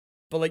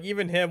 But like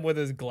even him with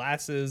his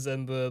glasses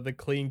and the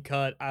clean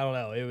cut, I don't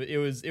know. It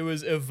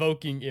was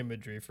evoking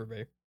imagery for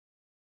me.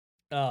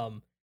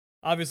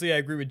 Obviously I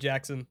agree with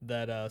Jackson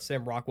that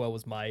Sam Rockwell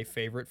was my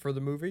favorite for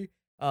the movie.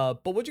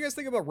 But what'd you guys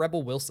think about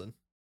Rebel Wilson?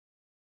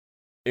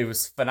 It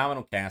was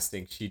phenomenal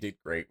casting. She did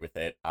great with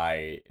it.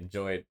 I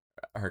enjoyed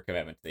her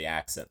commitment to the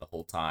accent the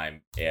whole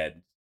time,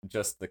 and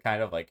just the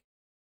kind of like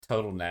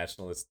total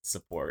nationalist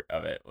support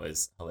of it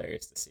was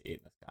hilarious to see in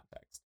this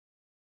context.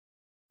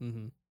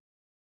 Mm-hmm.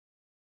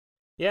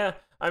 Yeah,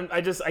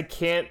 I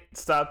can't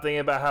stop thinking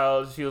about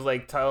how she was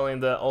like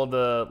telling all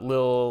the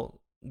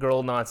little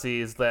girl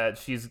Nazis that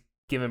she's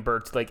giving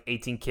birth to like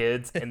 18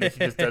 kids, and then she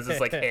just does this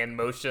like hand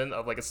motion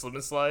of like a slip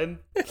and slide.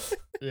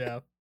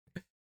 Yeah.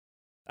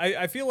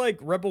 I feel like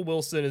Rebel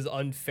Wilson is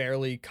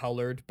unfairly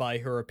colored by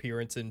her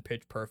appearance in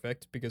Pitch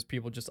Perfect because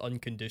people just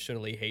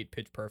unconditionally hate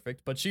Pitch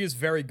Perfect, but she is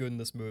very good in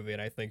this movie,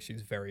 and I think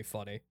she's very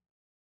funny.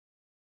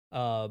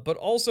 But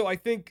also, I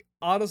think,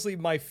 honestly,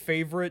 my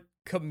favorite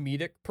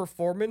comedic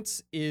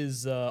performance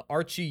is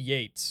Archie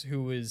Yates,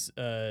 who is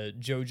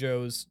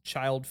JoJo's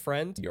child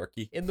friend.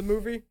 Yorkie. In the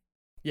movie.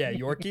 Yeah,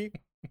 Yorkie.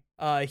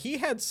 He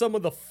had some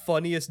of the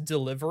funniest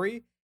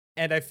delivery,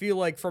 and I feel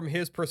like from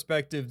his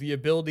perspective, the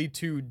ability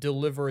to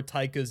deliver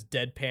Taika's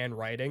deadpan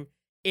writing,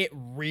 it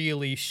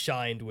really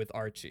shined with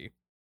Archie.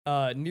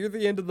 Near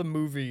the end of the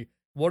movie,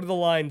 one of the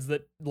lines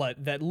that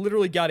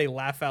literally got a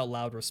laugh out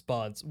loud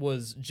response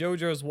was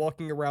JoJo's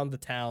walking around the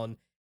town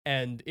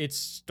and it's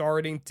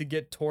starting to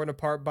get torn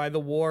apart by the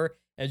war,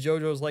 and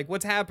JoJo's like,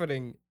 "What's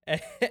happening?"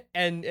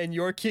 and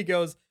Yorkie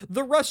goes,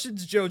 "The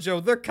Russians,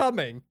 JoJo, they're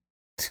coming."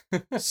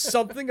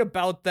 Something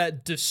about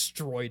that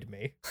destroyed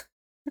me.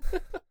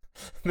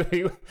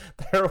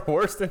 They're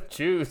worse than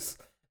Jews.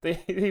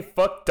 They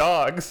fuck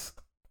dogs.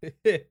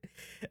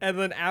 And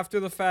then after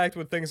the fact,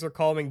 when things are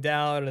calming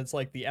down, and it's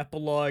like the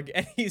epilogue,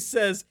 and he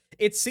says,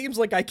 "It seems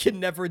like I can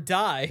never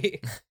die."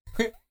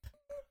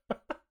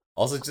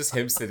 Also, just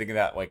him sitting in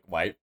that like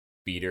white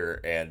beater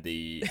and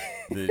the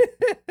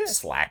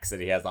slacks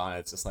that he has on.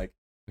 It's just like,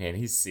 man,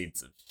 he's seen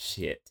some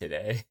shit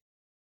today.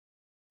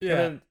 Yeah. And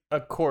then,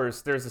 of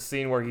course, there's a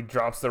scene where he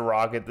drops the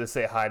rocket to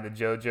say hi to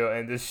Jojo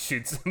and just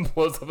shoots and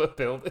blows up a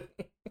building.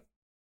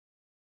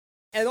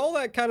 And all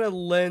that kind of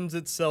lends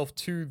itself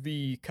to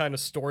the kind of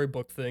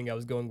storybook thing I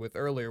was going with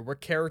earlier, where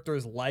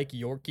characters like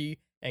Yorkie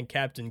and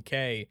Captain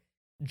K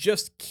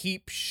just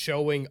keep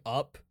showing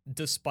up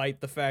despite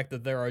the fact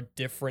that there are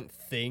different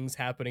things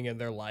happening in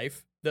their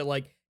life. That,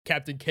 like,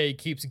 Captain K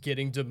keeps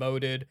getting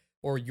demoted,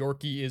 or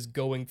Yorkie is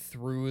going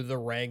through the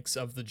ranks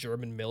of the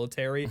German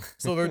military.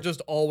 So they're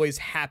just always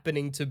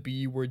happening to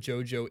be where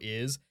Jojo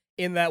is,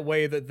 in that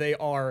way that they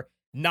are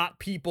not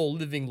people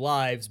living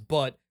lives,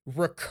 but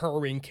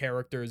recurring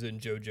characters in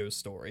JoJo's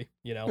story,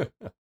 you know?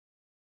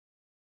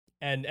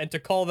 and to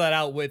call that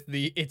out with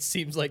the "it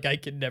seems like I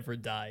can never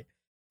die,"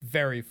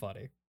 very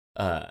funny.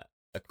 A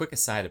quick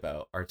aside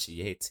about Archie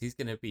Yates. He's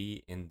gonna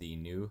be in the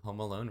new Home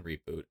Alone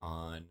reboot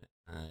on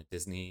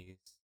Disney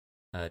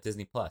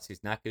Plus.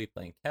 He's not gonna be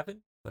playing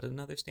Kevin, but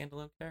another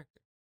standalone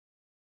character.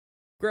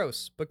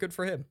 Gross, but good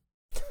for him.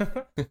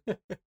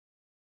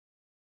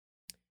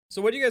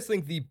 So what do you guys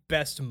think the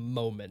best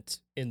moment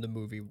in the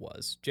movie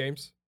was,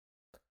 James?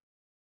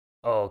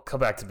 Oh, come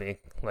back to me.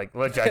 Like,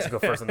 let Jackson go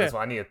first on this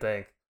one. I need to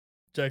think.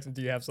 Jackson,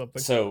 do you have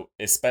something? So,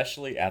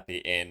 especially at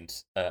the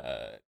end,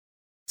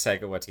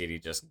 Taika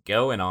Waititi just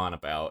going on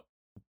about,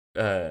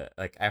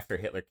 like, after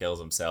Hitler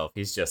kills himself,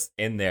 he's just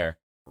in there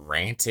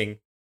ranting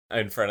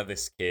in front of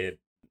this kid.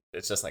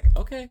 It's just like,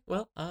 okay,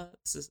 well,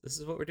 this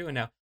is what we're doing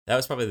now. That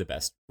was probably the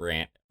best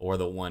rant, or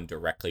the one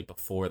directly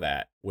before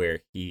that,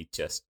 where he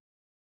just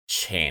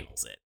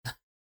channels it.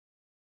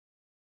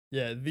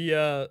 Yeah,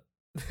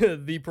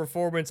 the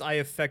performance I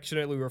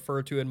affectionately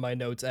refer to in my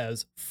notes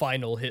as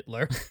Final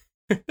Hitler.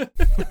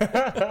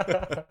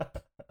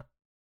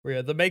 Where,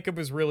 yeah, the makeup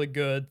is really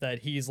good, that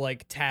he's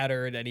like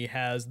tattered and he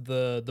has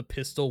the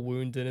pistol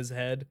wound in his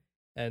head.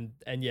 And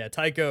yeah,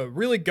 Taika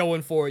really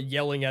going for it,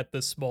 yelling at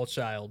this small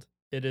child.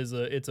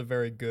 It's a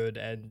very good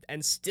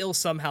and still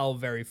somehow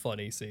very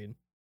funny scene.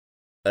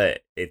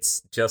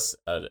 It's just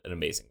an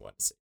amazing one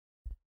to see.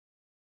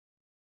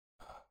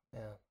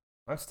 Yeah,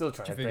 I'm still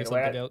trying Did to you figure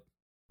think. something out?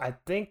 I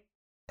think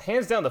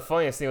hands down the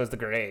funniest thing was the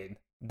grenade.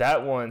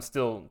 That one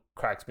still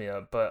cracks me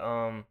up. But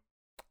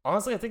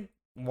honestly, I think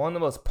one of the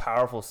most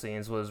powerful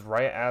scenes was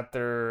right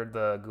after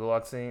the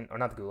gulag scene, or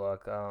not the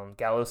gulag,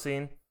 gallows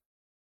scene,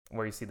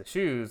 where you see the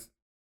shoes.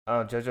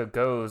 Jojo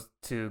goes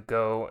to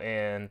go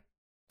and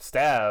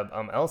stab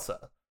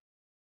Elsa,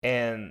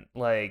 and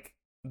like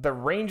the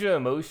range of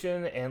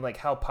emotion and like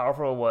how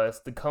powerful it was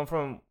to come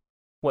from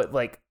what,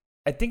 like,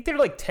 I think they're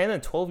like 10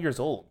 and 12 years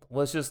old,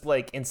 was just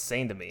like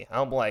insane to me.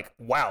 I'm like,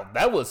 wow,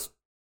 that was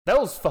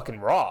fucking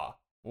raw.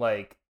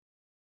 Like,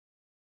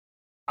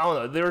 I don't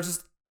know, there was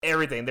just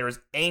everything. There was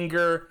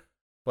anger,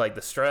 like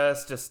the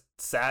stress, just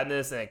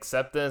sadness and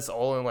acceptance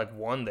all in like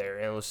one there.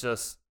 And it was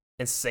just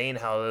insane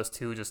how those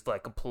two just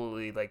like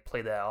completely like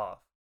played that off.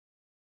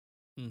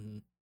 Mm-hmm.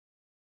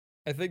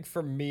 I think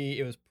for me,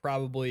 it was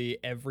probably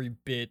every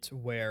bit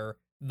where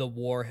the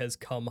war has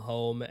come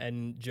home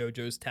and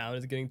JoJo's town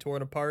is getting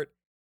torn apart.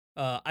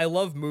 I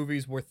love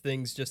movies where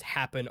things just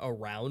happen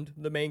around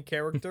the main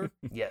character.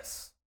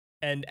 Yes.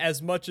 And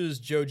as much as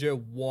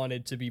JoJo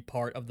wanted to be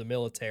part of the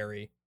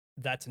military,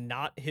 that's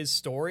not his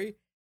story.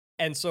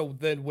 And so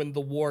then when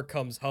the war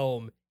comes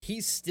home,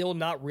 he's still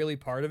not really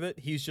part of it.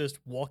 He's just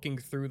walking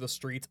through the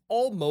streets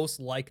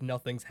almost like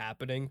nothing's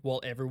happening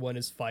while everyone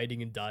is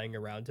fighting and dying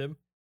around him.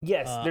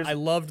 Yes. I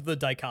loved the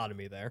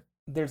dichotomy there.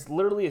 There's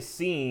literally a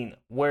scene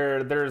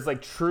where there's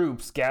like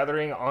troops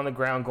gathering on the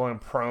ground going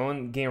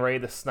prone, getting ready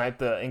to snipe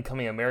the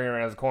incoming American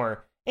around his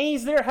corner. And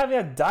he's there having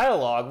a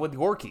dialogue with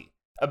Yorkie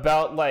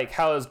about like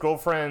how his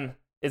girlfriend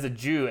is a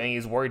Jew and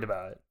he's worried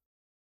about it.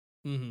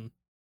 Mm-hmm.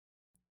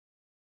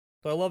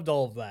 So I loved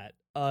all of that.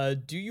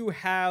 Do you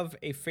have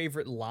a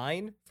favorite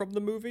line from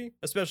the movie?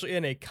 Especially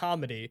in a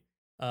comedy.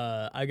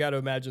 I gotta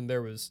imagine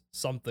there was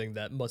something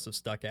that must have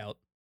stuck out.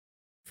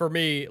 For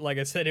me, like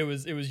I said, it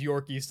was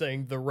Yorkie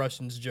saying, "The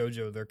Russians,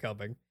 Jojo, they're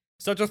coming."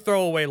 Such a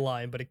throwaway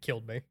line, but it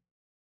killed me.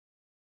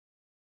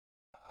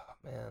 Oh,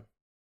 man,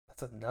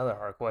 that's another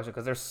hard question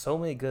because there's so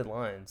many good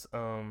lines.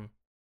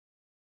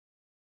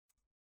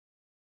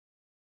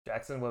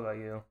 Jackson, what about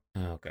you?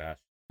 Oh gosh.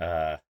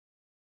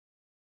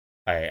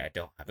 I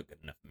don't have a good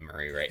enough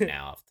memory right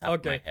now off the top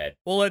of my head.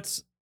 Well,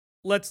 let's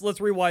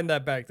rewind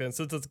that back then.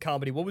 Since it's a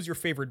comedy, what was your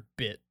favorite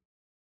bit?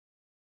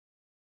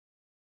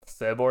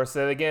 Sebor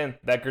said again,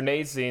 that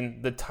grenade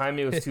scene, the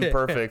timing was too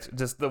perfect.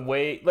 Just the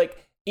way, like,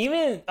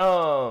 even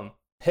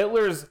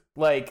Hitler's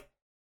like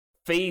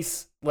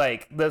face,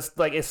 like this,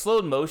 like it's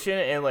slowed motion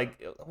and like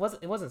it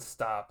wasn't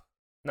stop.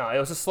 No, it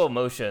was just slow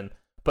motion.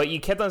 But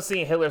you kept on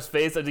seeing Hitler's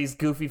face of these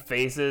goofy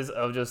faces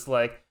of just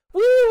like,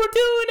 woo, we're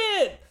doing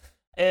it.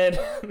 And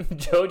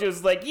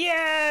Jojo's like,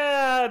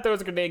 yeah,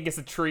 throws a grenade, gets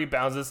a tree,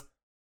 bounces.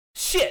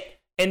 Shit!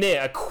 And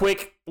then a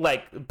quick,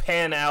 like,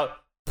 pan out,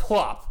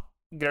 plop.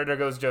 There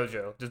goes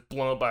Jojo, just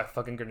blown up by a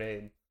fucking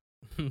grenade.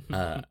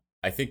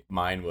 I think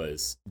mine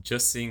was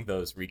just seeing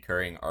those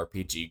recurring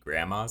RPG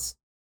grandmas.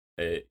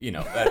 That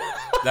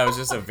was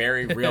just a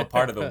very real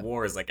part of the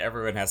war. Is like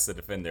everyone has to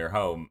defend their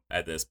home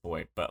at this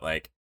point, but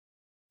like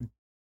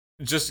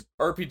just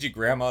RPG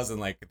grandmas and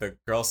like the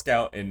Girl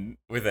Scout and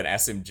with an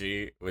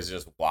SMG was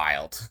just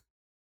wild.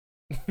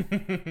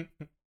 Okay.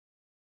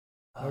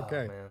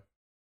 Man.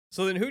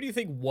 So then who do you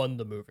think won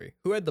the movie?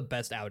 Who had the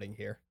best outing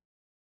here?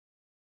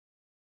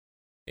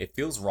 It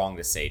feels wrong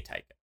to say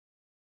Taika.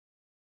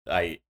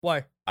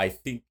 Why? I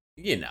think,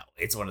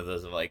 it's one of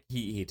those of like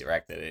he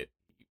directed it,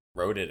 he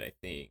wrote it, I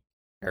think,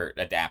 or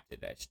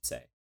adapted, I should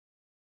say.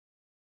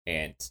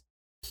 And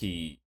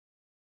he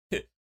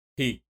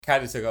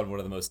kind of took on one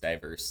of the most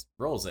diverse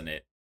roles in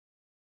it.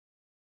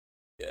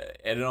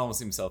 And it almost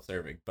seems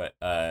self-serving, but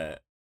I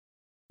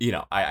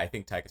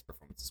think Taika's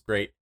performance is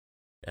great.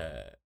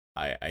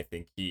 I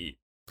think he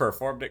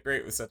performed it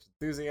great with such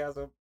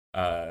enthusiasm,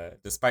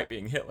 despite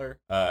being Hitler.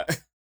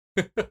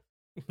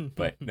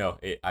 But no,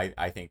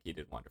 I think he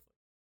did wonderfully.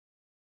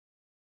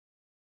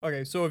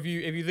 Okay, so if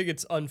you think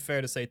it's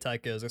unfair to say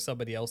Taika, is there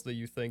somebody else that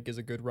you think is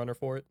a good runner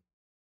for it?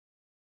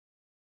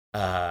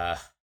 I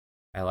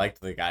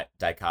liked the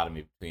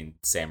dichotomy between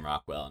Sam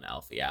Rockwell and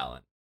Alfie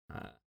Allen.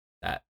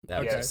 That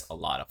was just a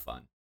lot of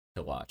fun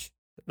to watch.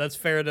 That's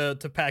fair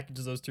to package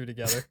those two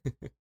together.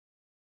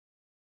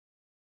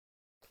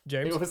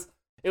 James?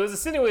 It was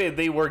insinuated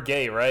they were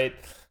gay, right?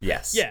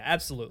 Yes. Yeah,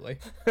 absolutely.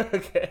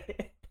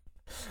 Okay.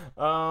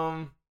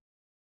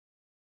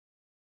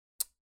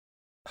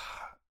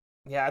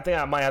 Yeah, I think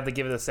I might have to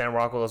give it to Sam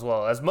Rockwell as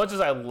well. As much as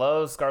I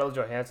love Scarlett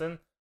Johansson,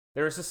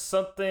 there's just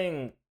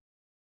something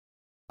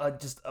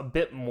just a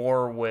bit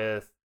more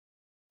with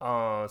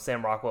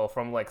Sam Rockwell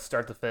from like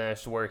start to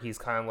finish, where he's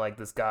kind of like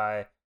this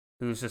guy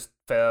who's just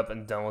fed up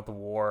and done with the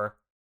war.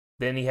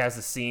 Then he has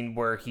a scene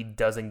where he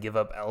doesn't give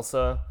up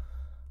Elsa,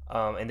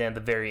 and then at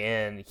the very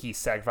end he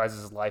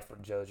sacrifices his life for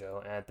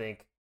Jojo. And I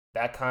think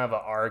that kind of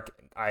an arc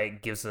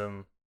gives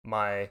him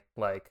my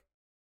like,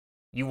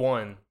 you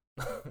won,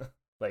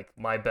 like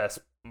my best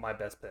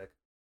pick.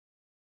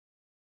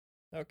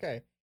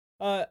 Okay.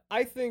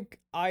 I think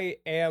I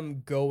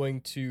am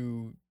going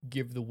to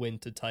give the win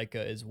to Taika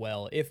as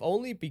well, if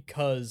only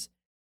because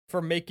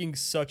for making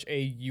such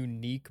a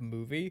unique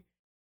movie,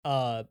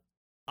 I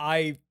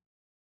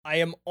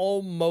am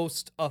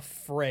almost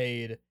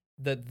afraid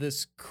that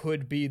this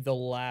could be the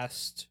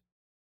last.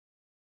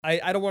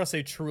 I don't want to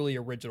say truly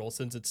original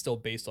since it's still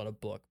based on a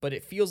book, but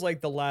it feels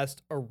like the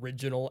last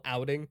original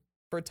outing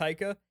for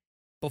Taika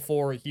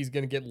before he's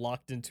going to get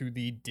locked into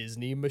the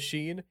Disney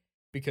machine,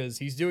 because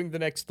he's doing the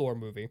next Thor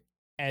movie.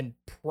 And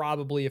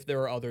probably if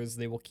there are others,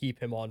 they will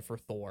keep him on for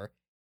Thor.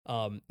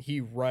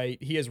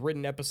 He has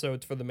written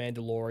episodes for The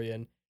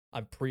Mandalorian.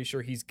 I'm pretty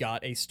sure he's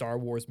got a Star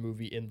Wars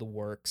movie in the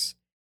works.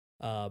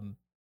 To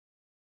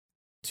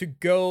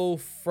go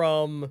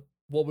from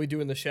What We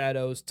Do in the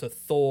Shadows to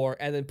Thor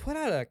and then put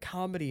out a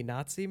comedy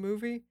Nazi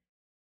movie.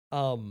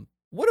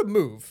 What a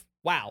move.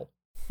 Wow.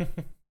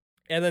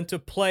 And then to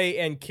play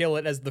and kill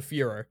it as the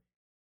Führer.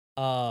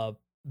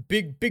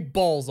 Big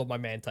balls on my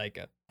man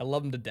Taika. I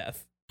love him to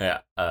death.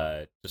 Yeah,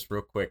 just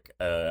real quick,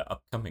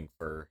 upcoming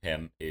for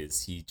him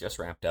is he just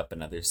wrapped up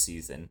another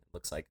season.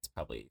 Looks like it's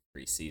probably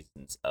 3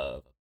 seasons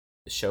of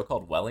the show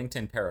called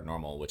Wellington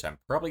Paranormal, which I'm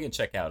probably going to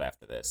check out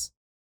after this.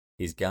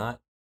 He's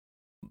got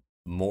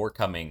more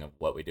coming of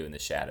What We Do in the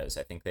Shadows.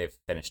 I think they've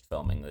finished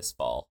filming this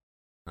fall.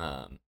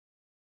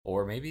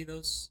 Or maybe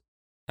those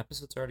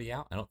episodes are already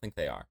out. I don't think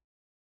they are.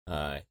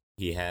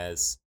 He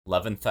has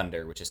Love and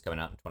Thunder, which is coming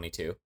out in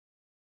 2022.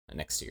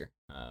 Next year.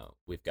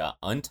 We've got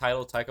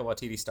untitled Taika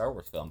Waititi Star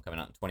Wars film coming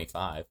out in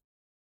 25.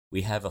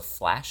 We have a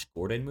Flash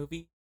Gordon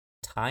movie,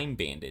 Time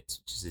Bandits,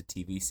 which is a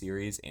TV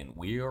series, and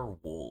We Are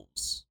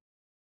Wolves.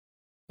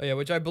 Oh yeah,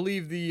 which I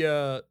believe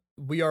the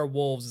We Are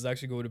Wolves is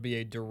actually going to be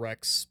a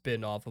direct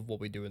spin-off of What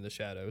We Do in the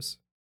Shadows.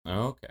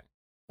 Okay.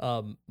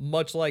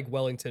 Much like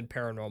Wellington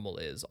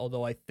Paranormal is,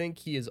 although I think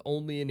he is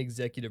only an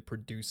executive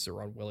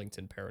producer on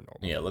Wellington Paranormal.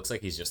 Yeah, it looks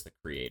like he's just the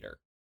creator,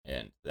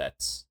 and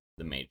that's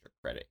the major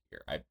credit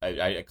here.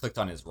 I clicked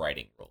on his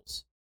writing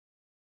roles.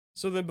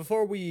 So then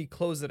before we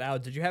close it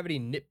out, did you have any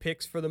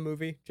nitpicks for the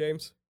movie,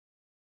 James?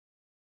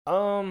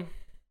 I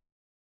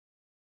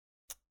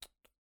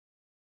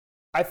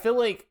feel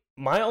like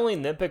my only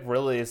nitpick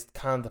really is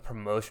kind of the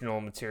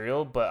promotional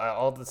material, but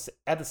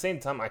at the same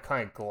time, I'm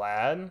kind of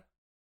glad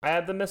I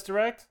had the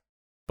misdirect.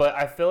 But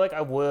I feel like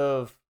I would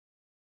have,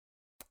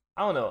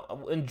 I don't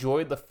know,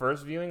 enjoyed the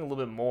first viewing a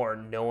little bit more,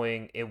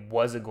 knowing it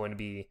wasn't going to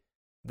be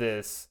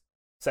this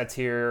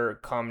satire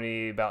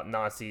comedy about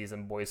Nazis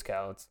and Boy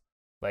Scouts.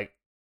 Like,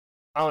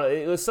 I don't know,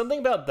 it was something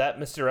about that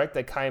misdirect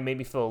that kind of made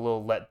me feel a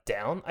little let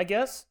down, I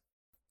guess,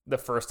 the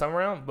first time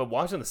around. But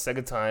watching the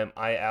second time,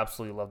 I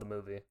absolutely love the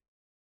movie.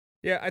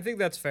 Yeah, I think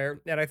that's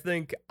fair, and I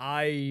think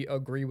I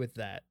agree with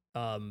that.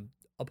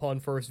 upon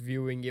first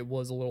viewing, it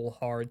was a little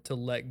hard to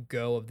let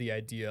go of the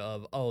idea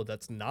of, oh,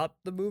 that's not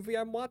the movie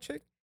I'm watching.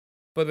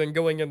 But then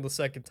going in the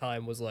second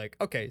time was like,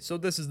 okay, so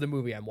this is the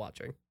movie I'm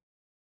watching.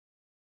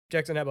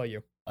 Jackson, how about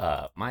you?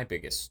 My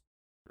biggest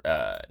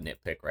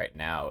nitpick right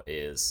now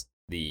is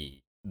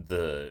the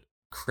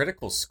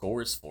critical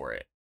scores for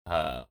it.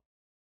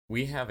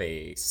 We have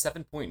a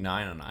 7.9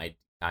 on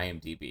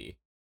IMDb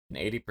and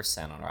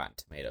 80% on Rotten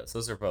Tomatoes.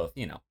 Those are both,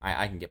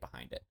 I can get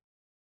behind it.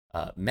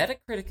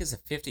 Metacritic is a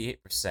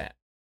 58%.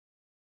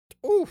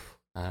 Oof.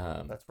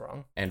 That's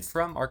wrong. And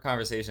from our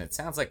conversation, it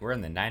sounds like we're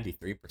in the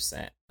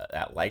 93%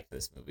 that like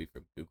this movie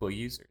from Google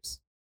users.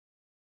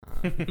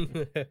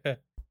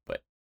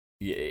 But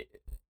yeah,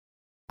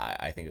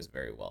 I think it was a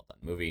very well done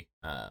movie.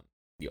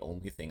 The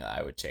only thing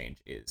I would change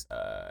is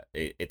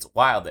it's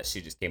wild that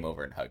she just came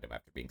over and hugged him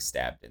after being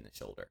stabbed in the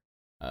shoulder.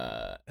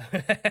 But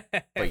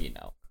it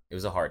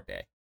was a hard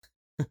day.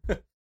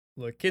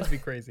 Look, kids be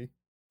crazy.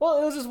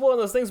 Well, it was just one of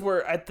those things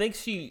where I think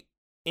she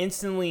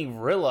instantly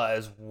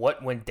realized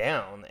what went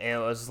down,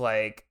 and it was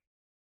like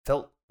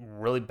felt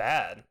really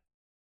bad.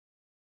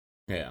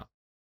 Yeah.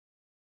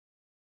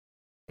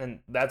 And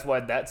that's why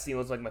that scene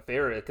was like my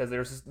favorite, because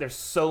there's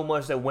so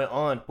much that went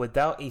on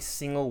without a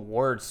single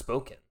word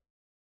spoken.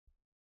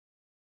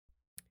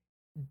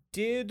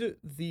 Did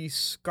the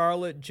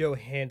Scarlett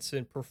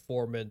Johansson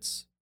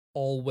performance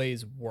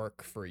always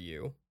work for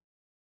you?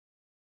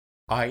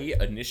 I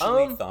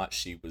initially thought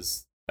she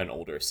was an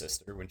older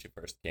sister when she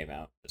first came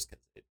out, just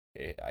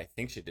because I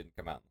think she didn't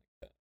come out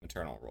in the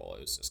maternal role.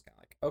 It was just kind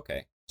of like,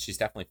 okay, she's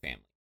definitely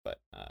family, but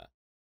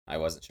I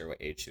wasn't sure what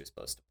age she was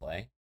supposed to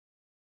play.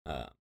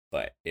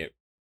 But it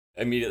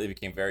immediately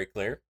became very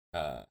clear.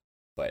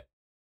 But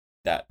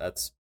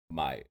that's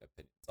my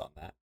opinions on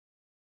that.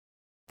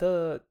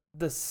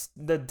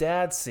 The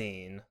dad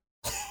scene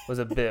was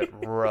a bit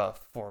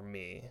rough for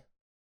me,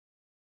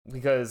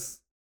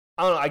 because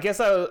I don't know. I guess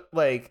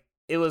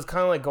it was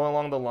kind of like going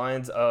along the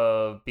lines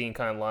of being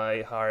kind of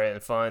lighthearted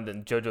and fun.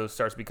 Then JoJo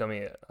starts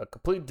becoming a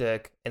complete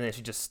dick, and then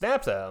she just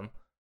snaps at him.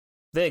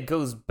 Then it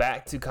goes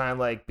back to kind of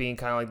like being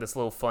kind of like this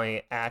little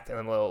funny act and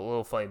a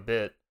little funny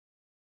bit.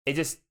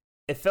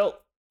 It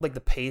felt like the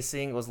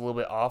pacing was a little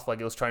bit off. Like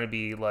it was trying to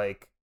be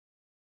like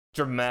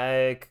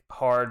dramatic,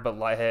 hard, but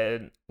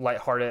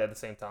lighthearted at the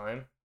same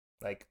time.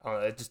 Like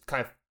it just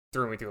kind of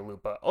threw me through a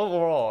loop. But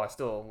overall, I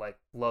still like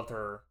loved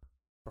her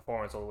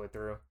performance all the way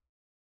through.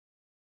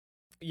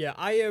 Yeah,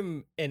 I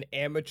am an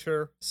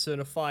amateur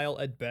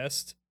cinephile at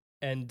best,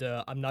 and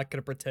I'm not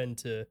gonna pretend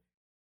to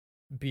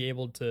be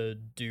able to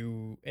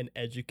do an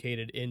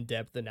educated,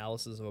 in-depth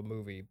analysis of a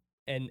movie.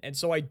 And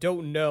so I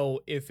don't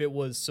know if it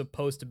was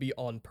supposed to be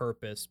on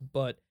purpose,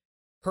 but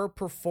her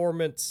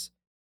performance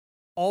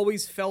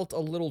always felt a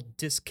little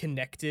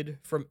disconnected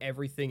from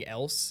everything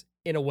else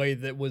in a way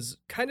that was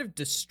kind of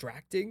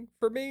distracting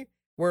for me,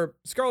 where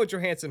Scarlett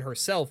Johansson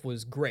herself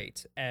was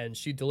great, and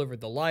she delivered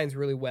the lines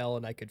really well,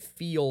 and I could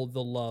feel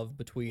the love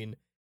between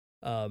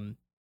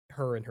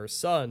her and her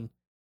son,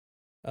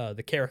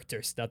 the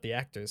characters, not the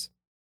actors.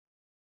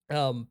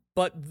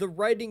 But the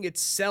writing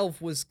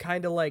itself was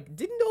kind of like,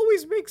 didn't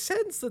always make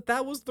sense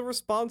that was the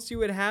response you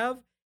would have.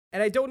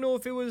 And I don't know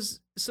if it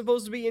was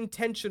supposed to be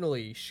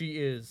intentionally she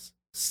is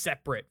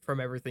separate from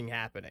everything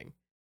happening.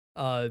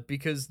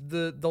 Because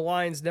the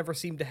lines never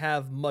seem to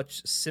have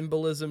much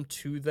symbolism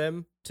to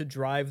them to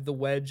drive the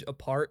wedge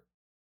apart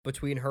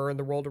between her and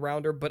the world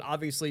around her. But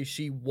obviously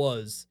she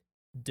was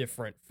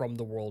different from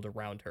the world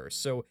around her.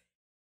 So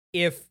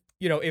if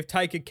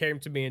Taika came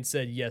to me and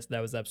said, yes,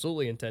 that was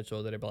absolutely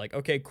intentional, then I'd be like,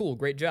 okay, cool,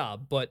 great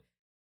job. But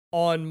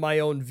on my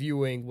own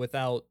viewing,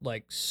 without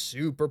like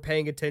super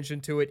paying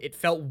attention to it, it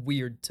felt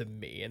weird to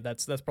me. And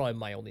that's probably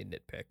my only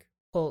nitpick.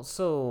 Well,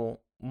 so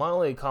my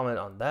only comment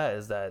on that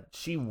is that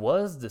she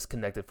was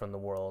disconnected from the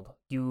world.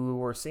 You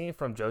were seeing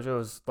from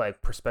JoJo's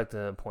like perspective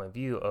and point of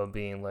view of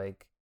being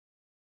like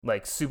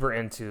super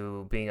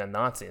into being a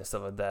Nazi and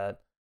stuff like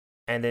that.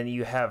 And then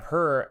you have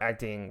her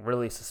acting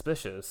really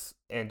suspicious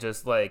and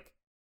just like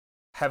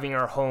having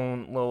her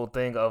own little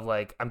thing of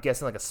like, I'm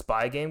guessing like a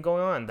spy game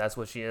going on, and that's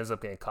what she ends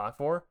up getting caught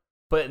for.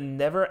 But it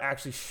never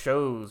actually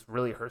shows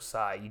really her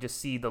side. You just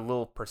see the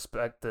little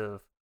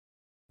perspective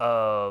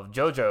of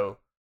JoJo,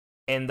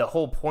 and the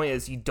whole point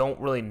is you don't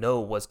really know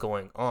what's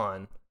going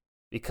on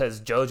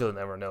because JoJo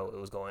never knew it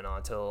was going on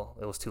until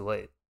it was too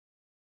late.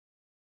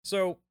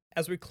 So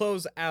as we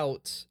close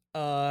out,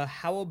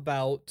 how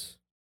about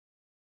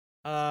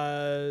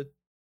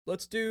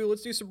let's do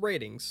some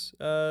ratings.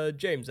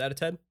 James, out of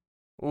 10.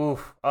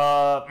 Oof.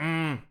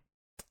 Can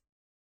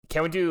we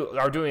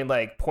are we doing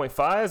like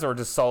 0.5s or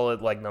just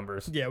solid like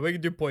numbers? Yeah, we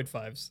can do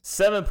 0.5s.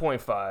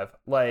 7.5.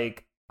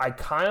 Like, I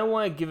kind of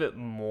want to give it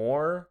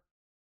more,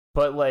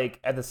 but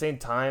like at the same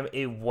time,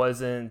 it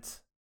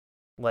wasn't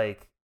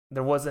like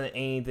there wasn't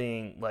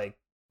anything like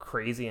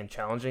crazy and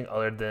challenging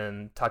other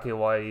than Taika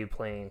Waititi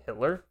playing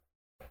Hitler.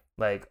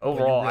 Like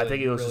overall, I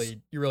think it was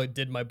you really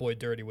did my boy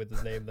dirty with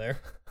his name there.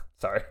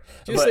 Sorry.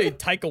 Did you say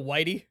Taika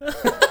Waititi?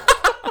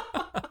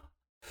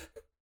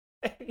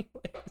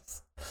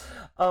 Anyways,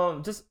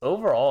 Just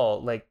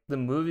overall, like the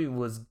movie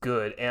was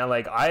good, and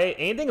like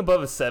anything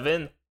above a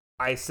 7,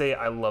 I say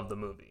I love the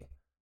movie.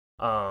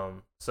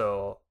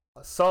 So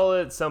a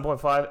solid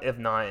 7.5, if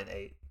not an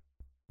 8.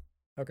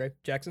 Okay,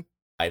 Jackson.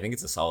 I think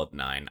it's a solid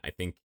 9. I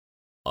think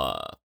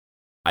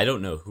I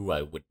don't know who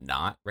I would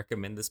not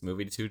recommend this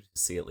movie to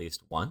see at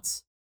least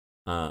once.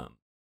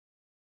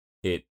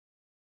 It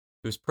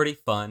was pretty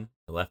fun.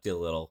 It left you a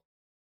little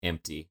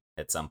empty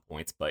at some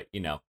points, but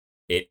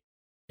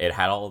it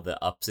had all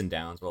the ups and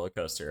downs roller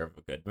coaster of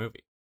a good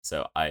movie.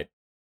 So I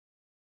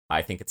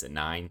think it's a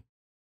 9.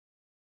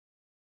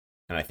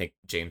 And I think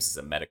James is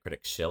a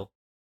Metacritic shill.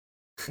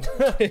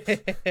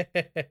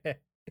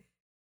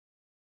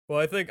 Well,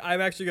 I think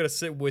I'm actually gonna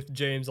sit with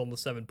James on the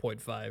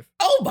 7.5.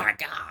 Oh my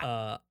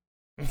god!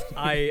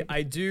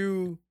 I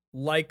do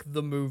like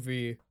the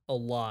movie a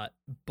lot,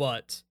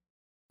 but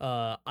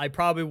I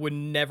probably would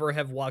never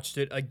have watched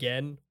it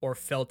again or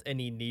felt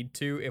any need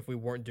to if we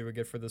weren't doing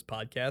it for this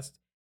podcast.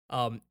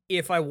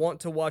 If I want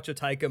to watch a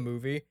Taika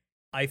movie,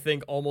 I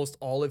think almost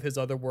all of his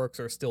other works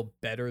are still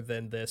better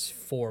than this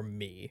for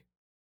me.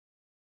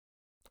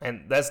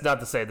 And that's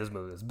not to say this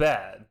movie is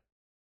bad.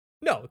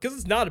 No, because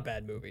it's not a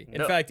bad movie. In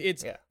No, fact,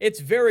 it's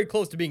very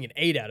close to being an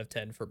 8 out of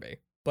 10 for me.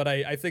 But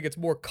I think it's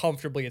more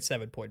comfortably at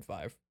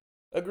 7.5.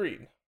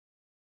 Agreed.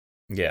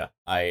 Yeah,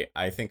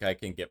 I think I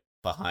can get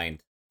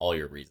behind all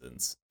your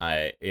reasons.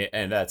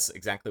 And that's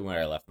exactly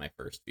where I left my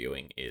first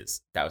viewing.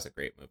 Is that was a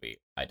great movie.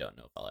 I don't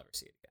know if I'll ever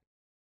see it again.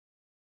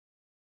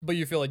 But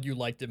you feel like you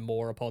liked it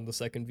more upon the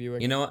second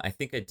viewing? You know what? I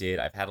think I did.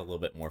 I've had a little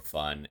bit more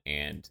fun,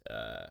 and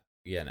I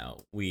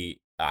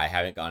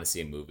haven't gone to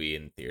see a movie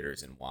in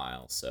theaters in a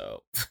while,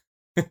 so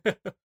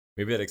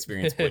maybe that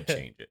experience would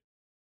change it.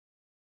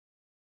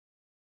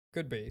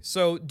 Could be.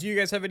 So, do you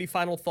guys have any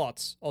final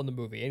thoughts on the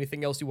movie?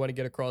 Anything else you want to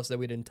get across that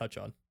we didn't touch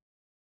on?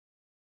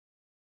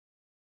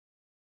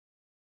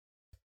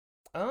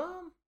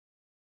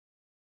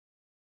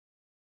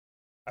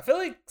 I feel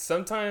like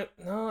sometimes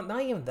no,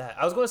 not even that.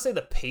 I was going to say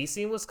the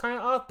pacing was kind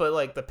of off, but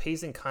like the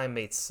pacing kind of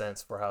made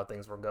sense for how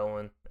things were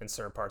going in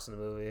certain parts of the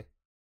movie.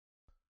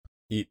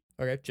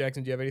 Okay,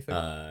 Jackson, do you have anything?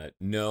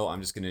 No,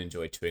 I'm just gonna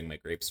enjoy chewing my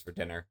grapes for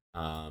dinner.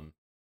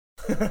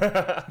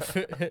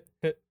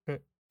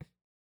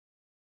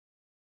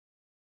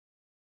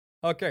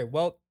 Okay,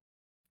 well,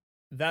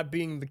 that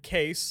being the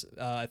case,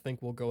 I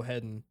think we'll go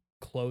ahead and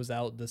close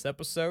out this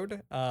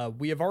episode.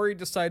 We have already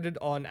decided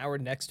on our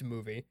next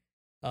movie.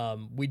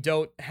 We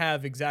don't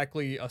have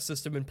exactly a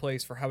system in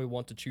place for how we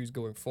want to choose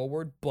going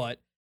forward,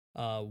 but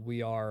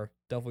we are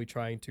definitely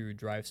trying to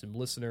drive some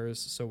listeners.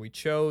 So we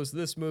chose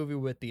this movie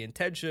with the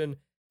intention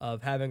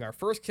of having our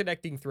first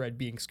connecting thread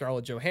being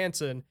Scarlett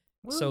Johansson.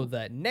 Woo. So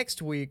that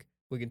next week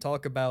we can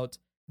talk about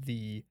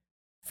the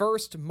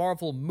first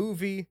Marvel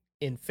movie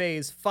in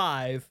Phase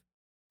 5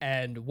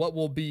 and what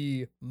will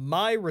be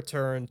my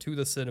return to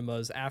the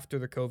cinemas after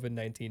the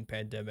COVID-19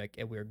 pandemic.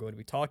 And we are going to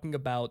be talking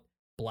about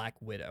Black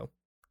Widow.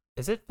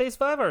 Is it Phase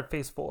 5 or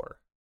Phase 4?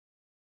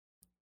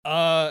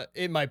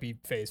 It might be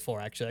Phase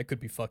 4, actually. I could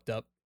be fucked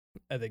up.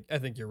 I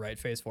think you're right,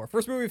 Phase 4.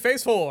 First movie,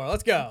 Phase 4.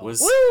 Let's go.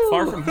 Was Woo!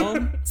 Far From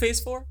Home Phase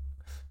 4?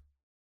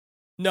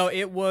 No,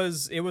 it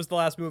was the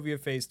last movie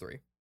of Phase 3.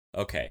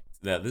 Okay.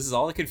 Now, this is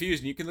all the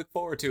confusion you can look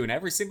forward to in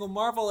every single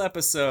Marvel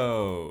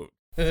episode.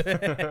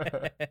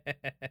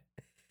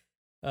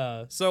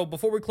 So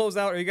before we close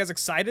out, are you guys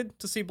excited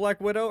to see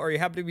Black Widow? Are you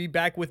happy to be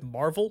back with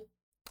Marvel?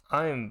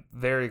 I am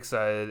very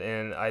excited,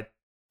 and I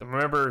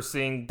remember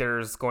seeing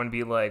there's going to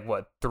be like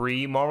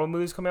 3 Marvel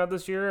movies coming out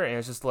this year, and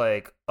it's just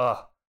like,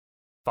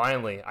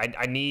 finally,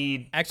 I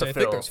need. Actually, I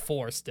think there's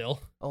 4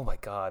 still. Oh my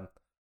god,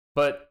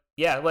 but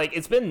yeah, like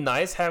it's been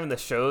nice having the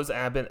shows, and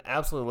I've been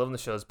absolutely loving the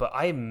shows, but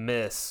I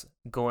miss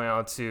going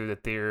out to the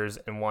theaters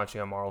and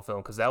watching a Marvel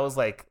film because that was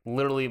like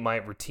literally my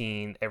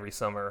routine every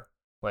summer.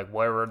 Like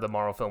wherever the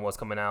Marvel film was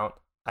coming out,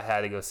 I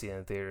had to go see it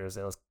in theaters.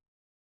 And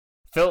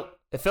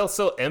it felt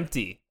so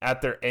empty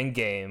at their end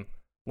game,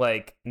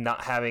 like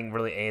not having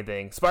really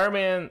anything.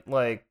 Spider-Man,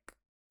 like,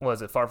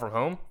 was it Far From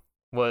Home?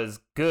 Was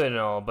good and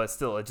all, but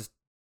still, it just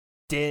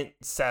didn't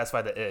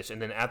satisfy the itch.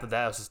 And then after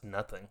that, it was just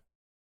nothing.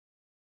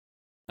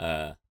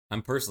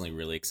 I'm personally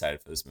really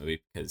excited for this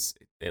movie because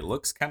it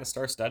looks kind of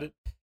star-studded.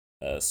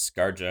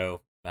 ScarJo,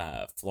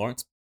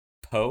 Florence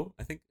Poe,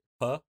 I think,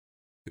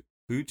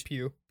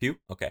 Pugh.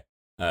 Okay.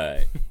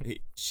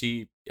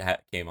 She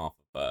came off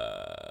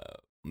of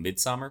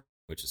Midsommar,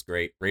 which is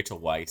great. Rachel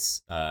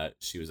Weisz,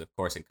 she was, of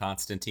course, in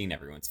Constantine,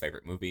 everyone's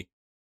favorite movie.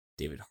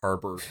 David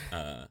Harbour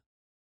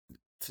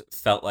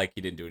felt like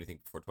he didn't do anything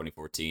before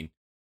 2014.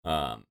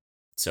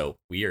 So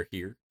we are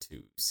here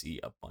to see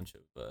a bunch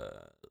of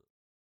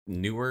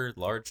newer,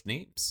 large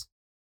names.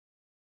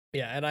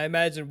 Yeah, and I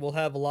imagine we'll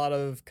have a lot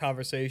of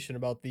conversation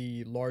about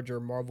the larger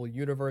Marvel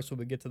universe when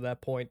we get to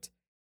that point.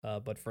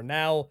 But for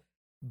now,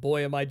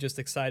 boy, am I just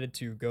excited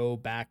to go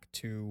back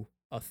to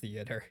a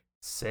theater.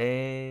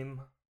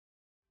 Same.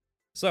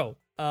 So,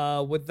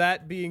 with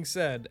that being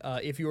said,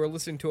 if you are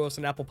listening to us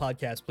on Apple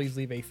Podcasts, please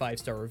leave a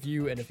 5-star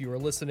review. And if you are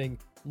listening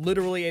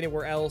literally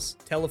anywhere else,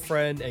 tell a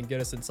friend and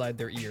get us inside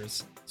their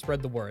ears.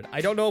 Spread the word.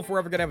 I don't know if we're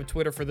ever going to have a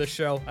Twitter for this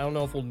show. I don't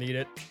know if we'll need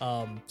it.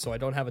 So I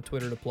don't have a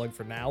Twitter to plug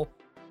for now.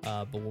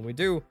 But when we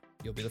do,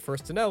 you'll be the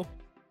first to know.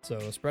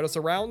 So spread us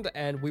around,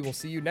 and we will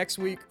see you next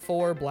week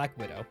for Black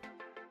Widow.